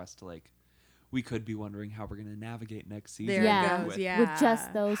 weird for us to like. We could be wondering how we're going to navigate next season. There Yeah. it goes. with Yeah. With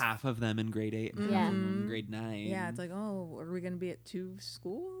just those. half of them in grade 8 and Yeah. half of them in grade 9. Yeah, it's like, oh, are we gonna be at 2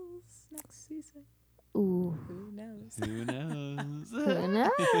 schools next season? Ooh. Who knows? who knows? Who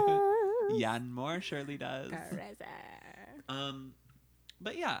knows? Jan Moore surely does. Crazy.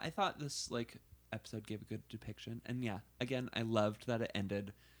 But yeah, I thought this like episode gave a good depiction, and yeah, again, I loved that it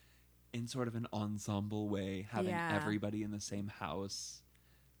ended in sort of an ensemble way, having Yeah. everybody in the same house,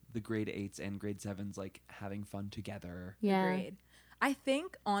 the grade 8s and grade 7s like having fun together. Yeah. Agreed. I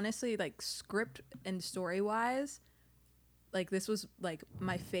think honestly, like script and story wise, like this was like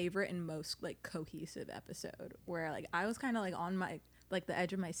my favorite and most like cohesive episode, where like I was kind of like on my like the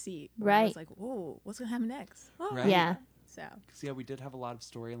edge of my seat. Where I was Right. like, whoa, what's gonna happen next? Oh. Right. Yeah. So Because yeah, we did have a lot of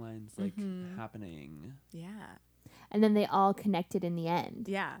storylines like happening. yeah, And then they all connected in the end.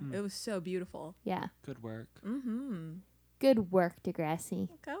 yeah, it was so beautiful. Yeah. Good work. Mm-hmm. Good work, Degrassi.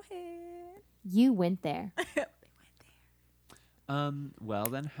 Go ahead. You went there. Well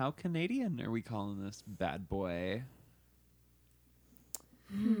then, how Canadian are we calling this bad boy?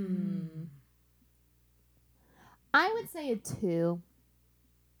 I would say a 2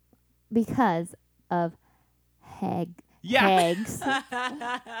 because of Yeah. Hags.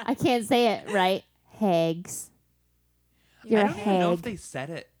 I can't say it right. Hags. You're I a don't even know if hag. they said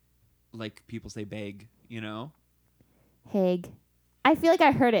it like people say bag, you know? Hag. I feel like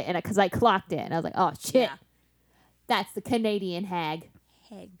I heard it because I clocked it and I was like, oh shit. Yeah. That's the Canadian hag.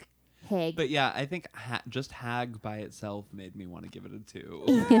 Heg. Hag. But yeah, I think just hag by itself made me want to give it a 2.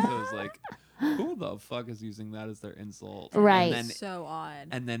 I was like, who the fuck is using that as their insult? Right. So odd.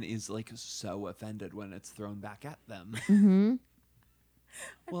 And then is like so offended when it's thrown back at them. Mm-hmm.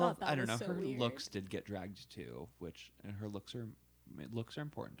 Well, thought that I don't know. was so Her weird. looks did get dragged too, which and her looks are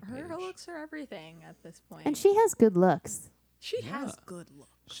important to Her Paige. looks are everything at this point. And she has good looks. She Yeah. has good looks.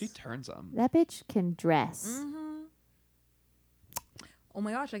 She turns them. That bitch can dress. Mm-hmm. Oh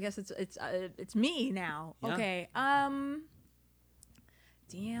my gosh! I guess it's me now. Yeah. Okay.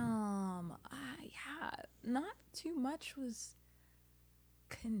 Damn. Yeah. Not too much was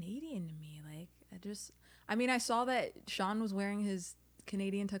Canadian to me. Like I mean, I saw that Sean was wearing his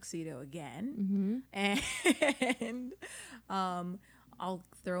Canadian tuxedo again, and I'll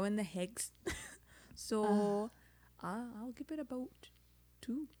throw in the Hicks. So I'll give it about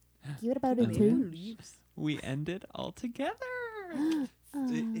 2. Give it about a Maybe. 2. We ended all together.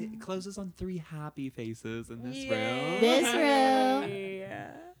 It closes on 3 happy faces in this room. This room.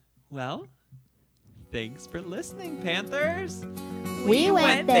 Yeah. Well, thanks for listening, Panthers. We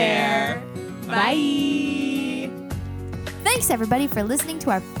went there. Bye. Thanks everybody for listening to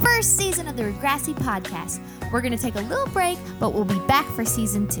our first season of the Regrassi podcast. We're going to take a little break, but we'll be back for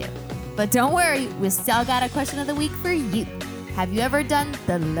season 2. But don't worry, we still got a question of the week for you. Have you ever done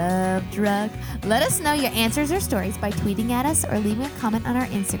the love drug? Let us know your answers or stories by tweeting at us or leaving a comment on our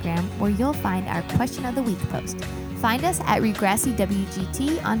Instagram, where you'll find our question of the week post. Find us at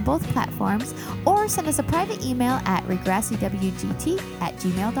RegrassiWGT on both platforms, or send us a private email at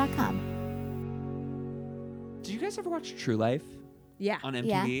regrassiwgt@gmail.com. Did you guys ever watch True Life Yeah. on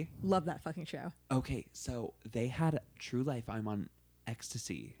MTV? Love that fucking show. Okay, so they had True Life. I'm on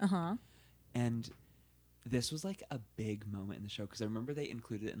Ecstasy. Uh-huh. And this was like a big moment in the show because I remember they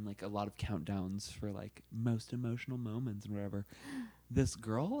included it in like a lot of countdowns for like most emotional moments and whatever. This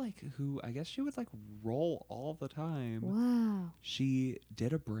girl, like, who I guess she would like roll all the time. Wow. She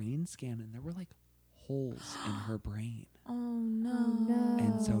did a brain scan and there were like holes in her brain. Oh no. Oh, no.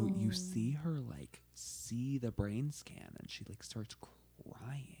 And so you see her like see the brain scan and she like starts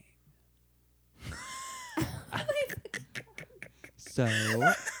crying. So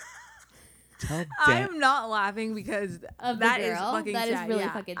tell Dan. I'm not laughing because Of the that is girl? fucking That is sad. really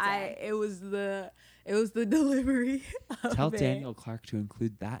Yeah, fucking sad. It was the delivery. Tell of it. Daniel Clark to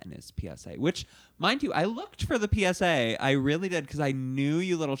include that in his PSA. Which, mind you, I looked for the PSA. I really did because I knew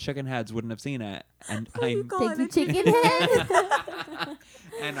you little chicken heads wouldn't have seen it, and you I calling Take the it chicken head.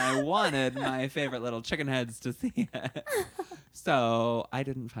 and I wanted my favorite little chicken heads to see it. So I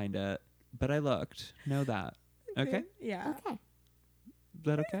didn't find it, but I looked. Know that. Okay, Yeah. Okay. is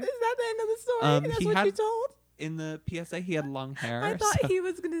that okay? Is that the end of the story? That's he what had- you told? In the PSA, he had long hair. I thought so- he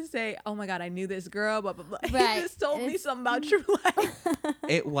was gonna say, "Oh my god, I knew this girl," blah blah blah. Right. He just told me It's- something about True Life.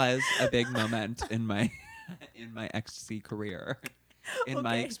 It was a big moment in my ecstasy career, in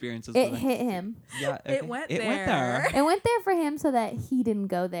my Okay. experiences. It with hit him. Yeah, It okay. went It went there. there It went there for him so that he didn't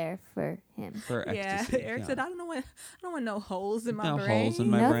go there for him. for Yeah. ecstasy. Eric yeah. said, "I don't want no holes in my no brain." holes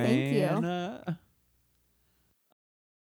in my No, brain. thank you.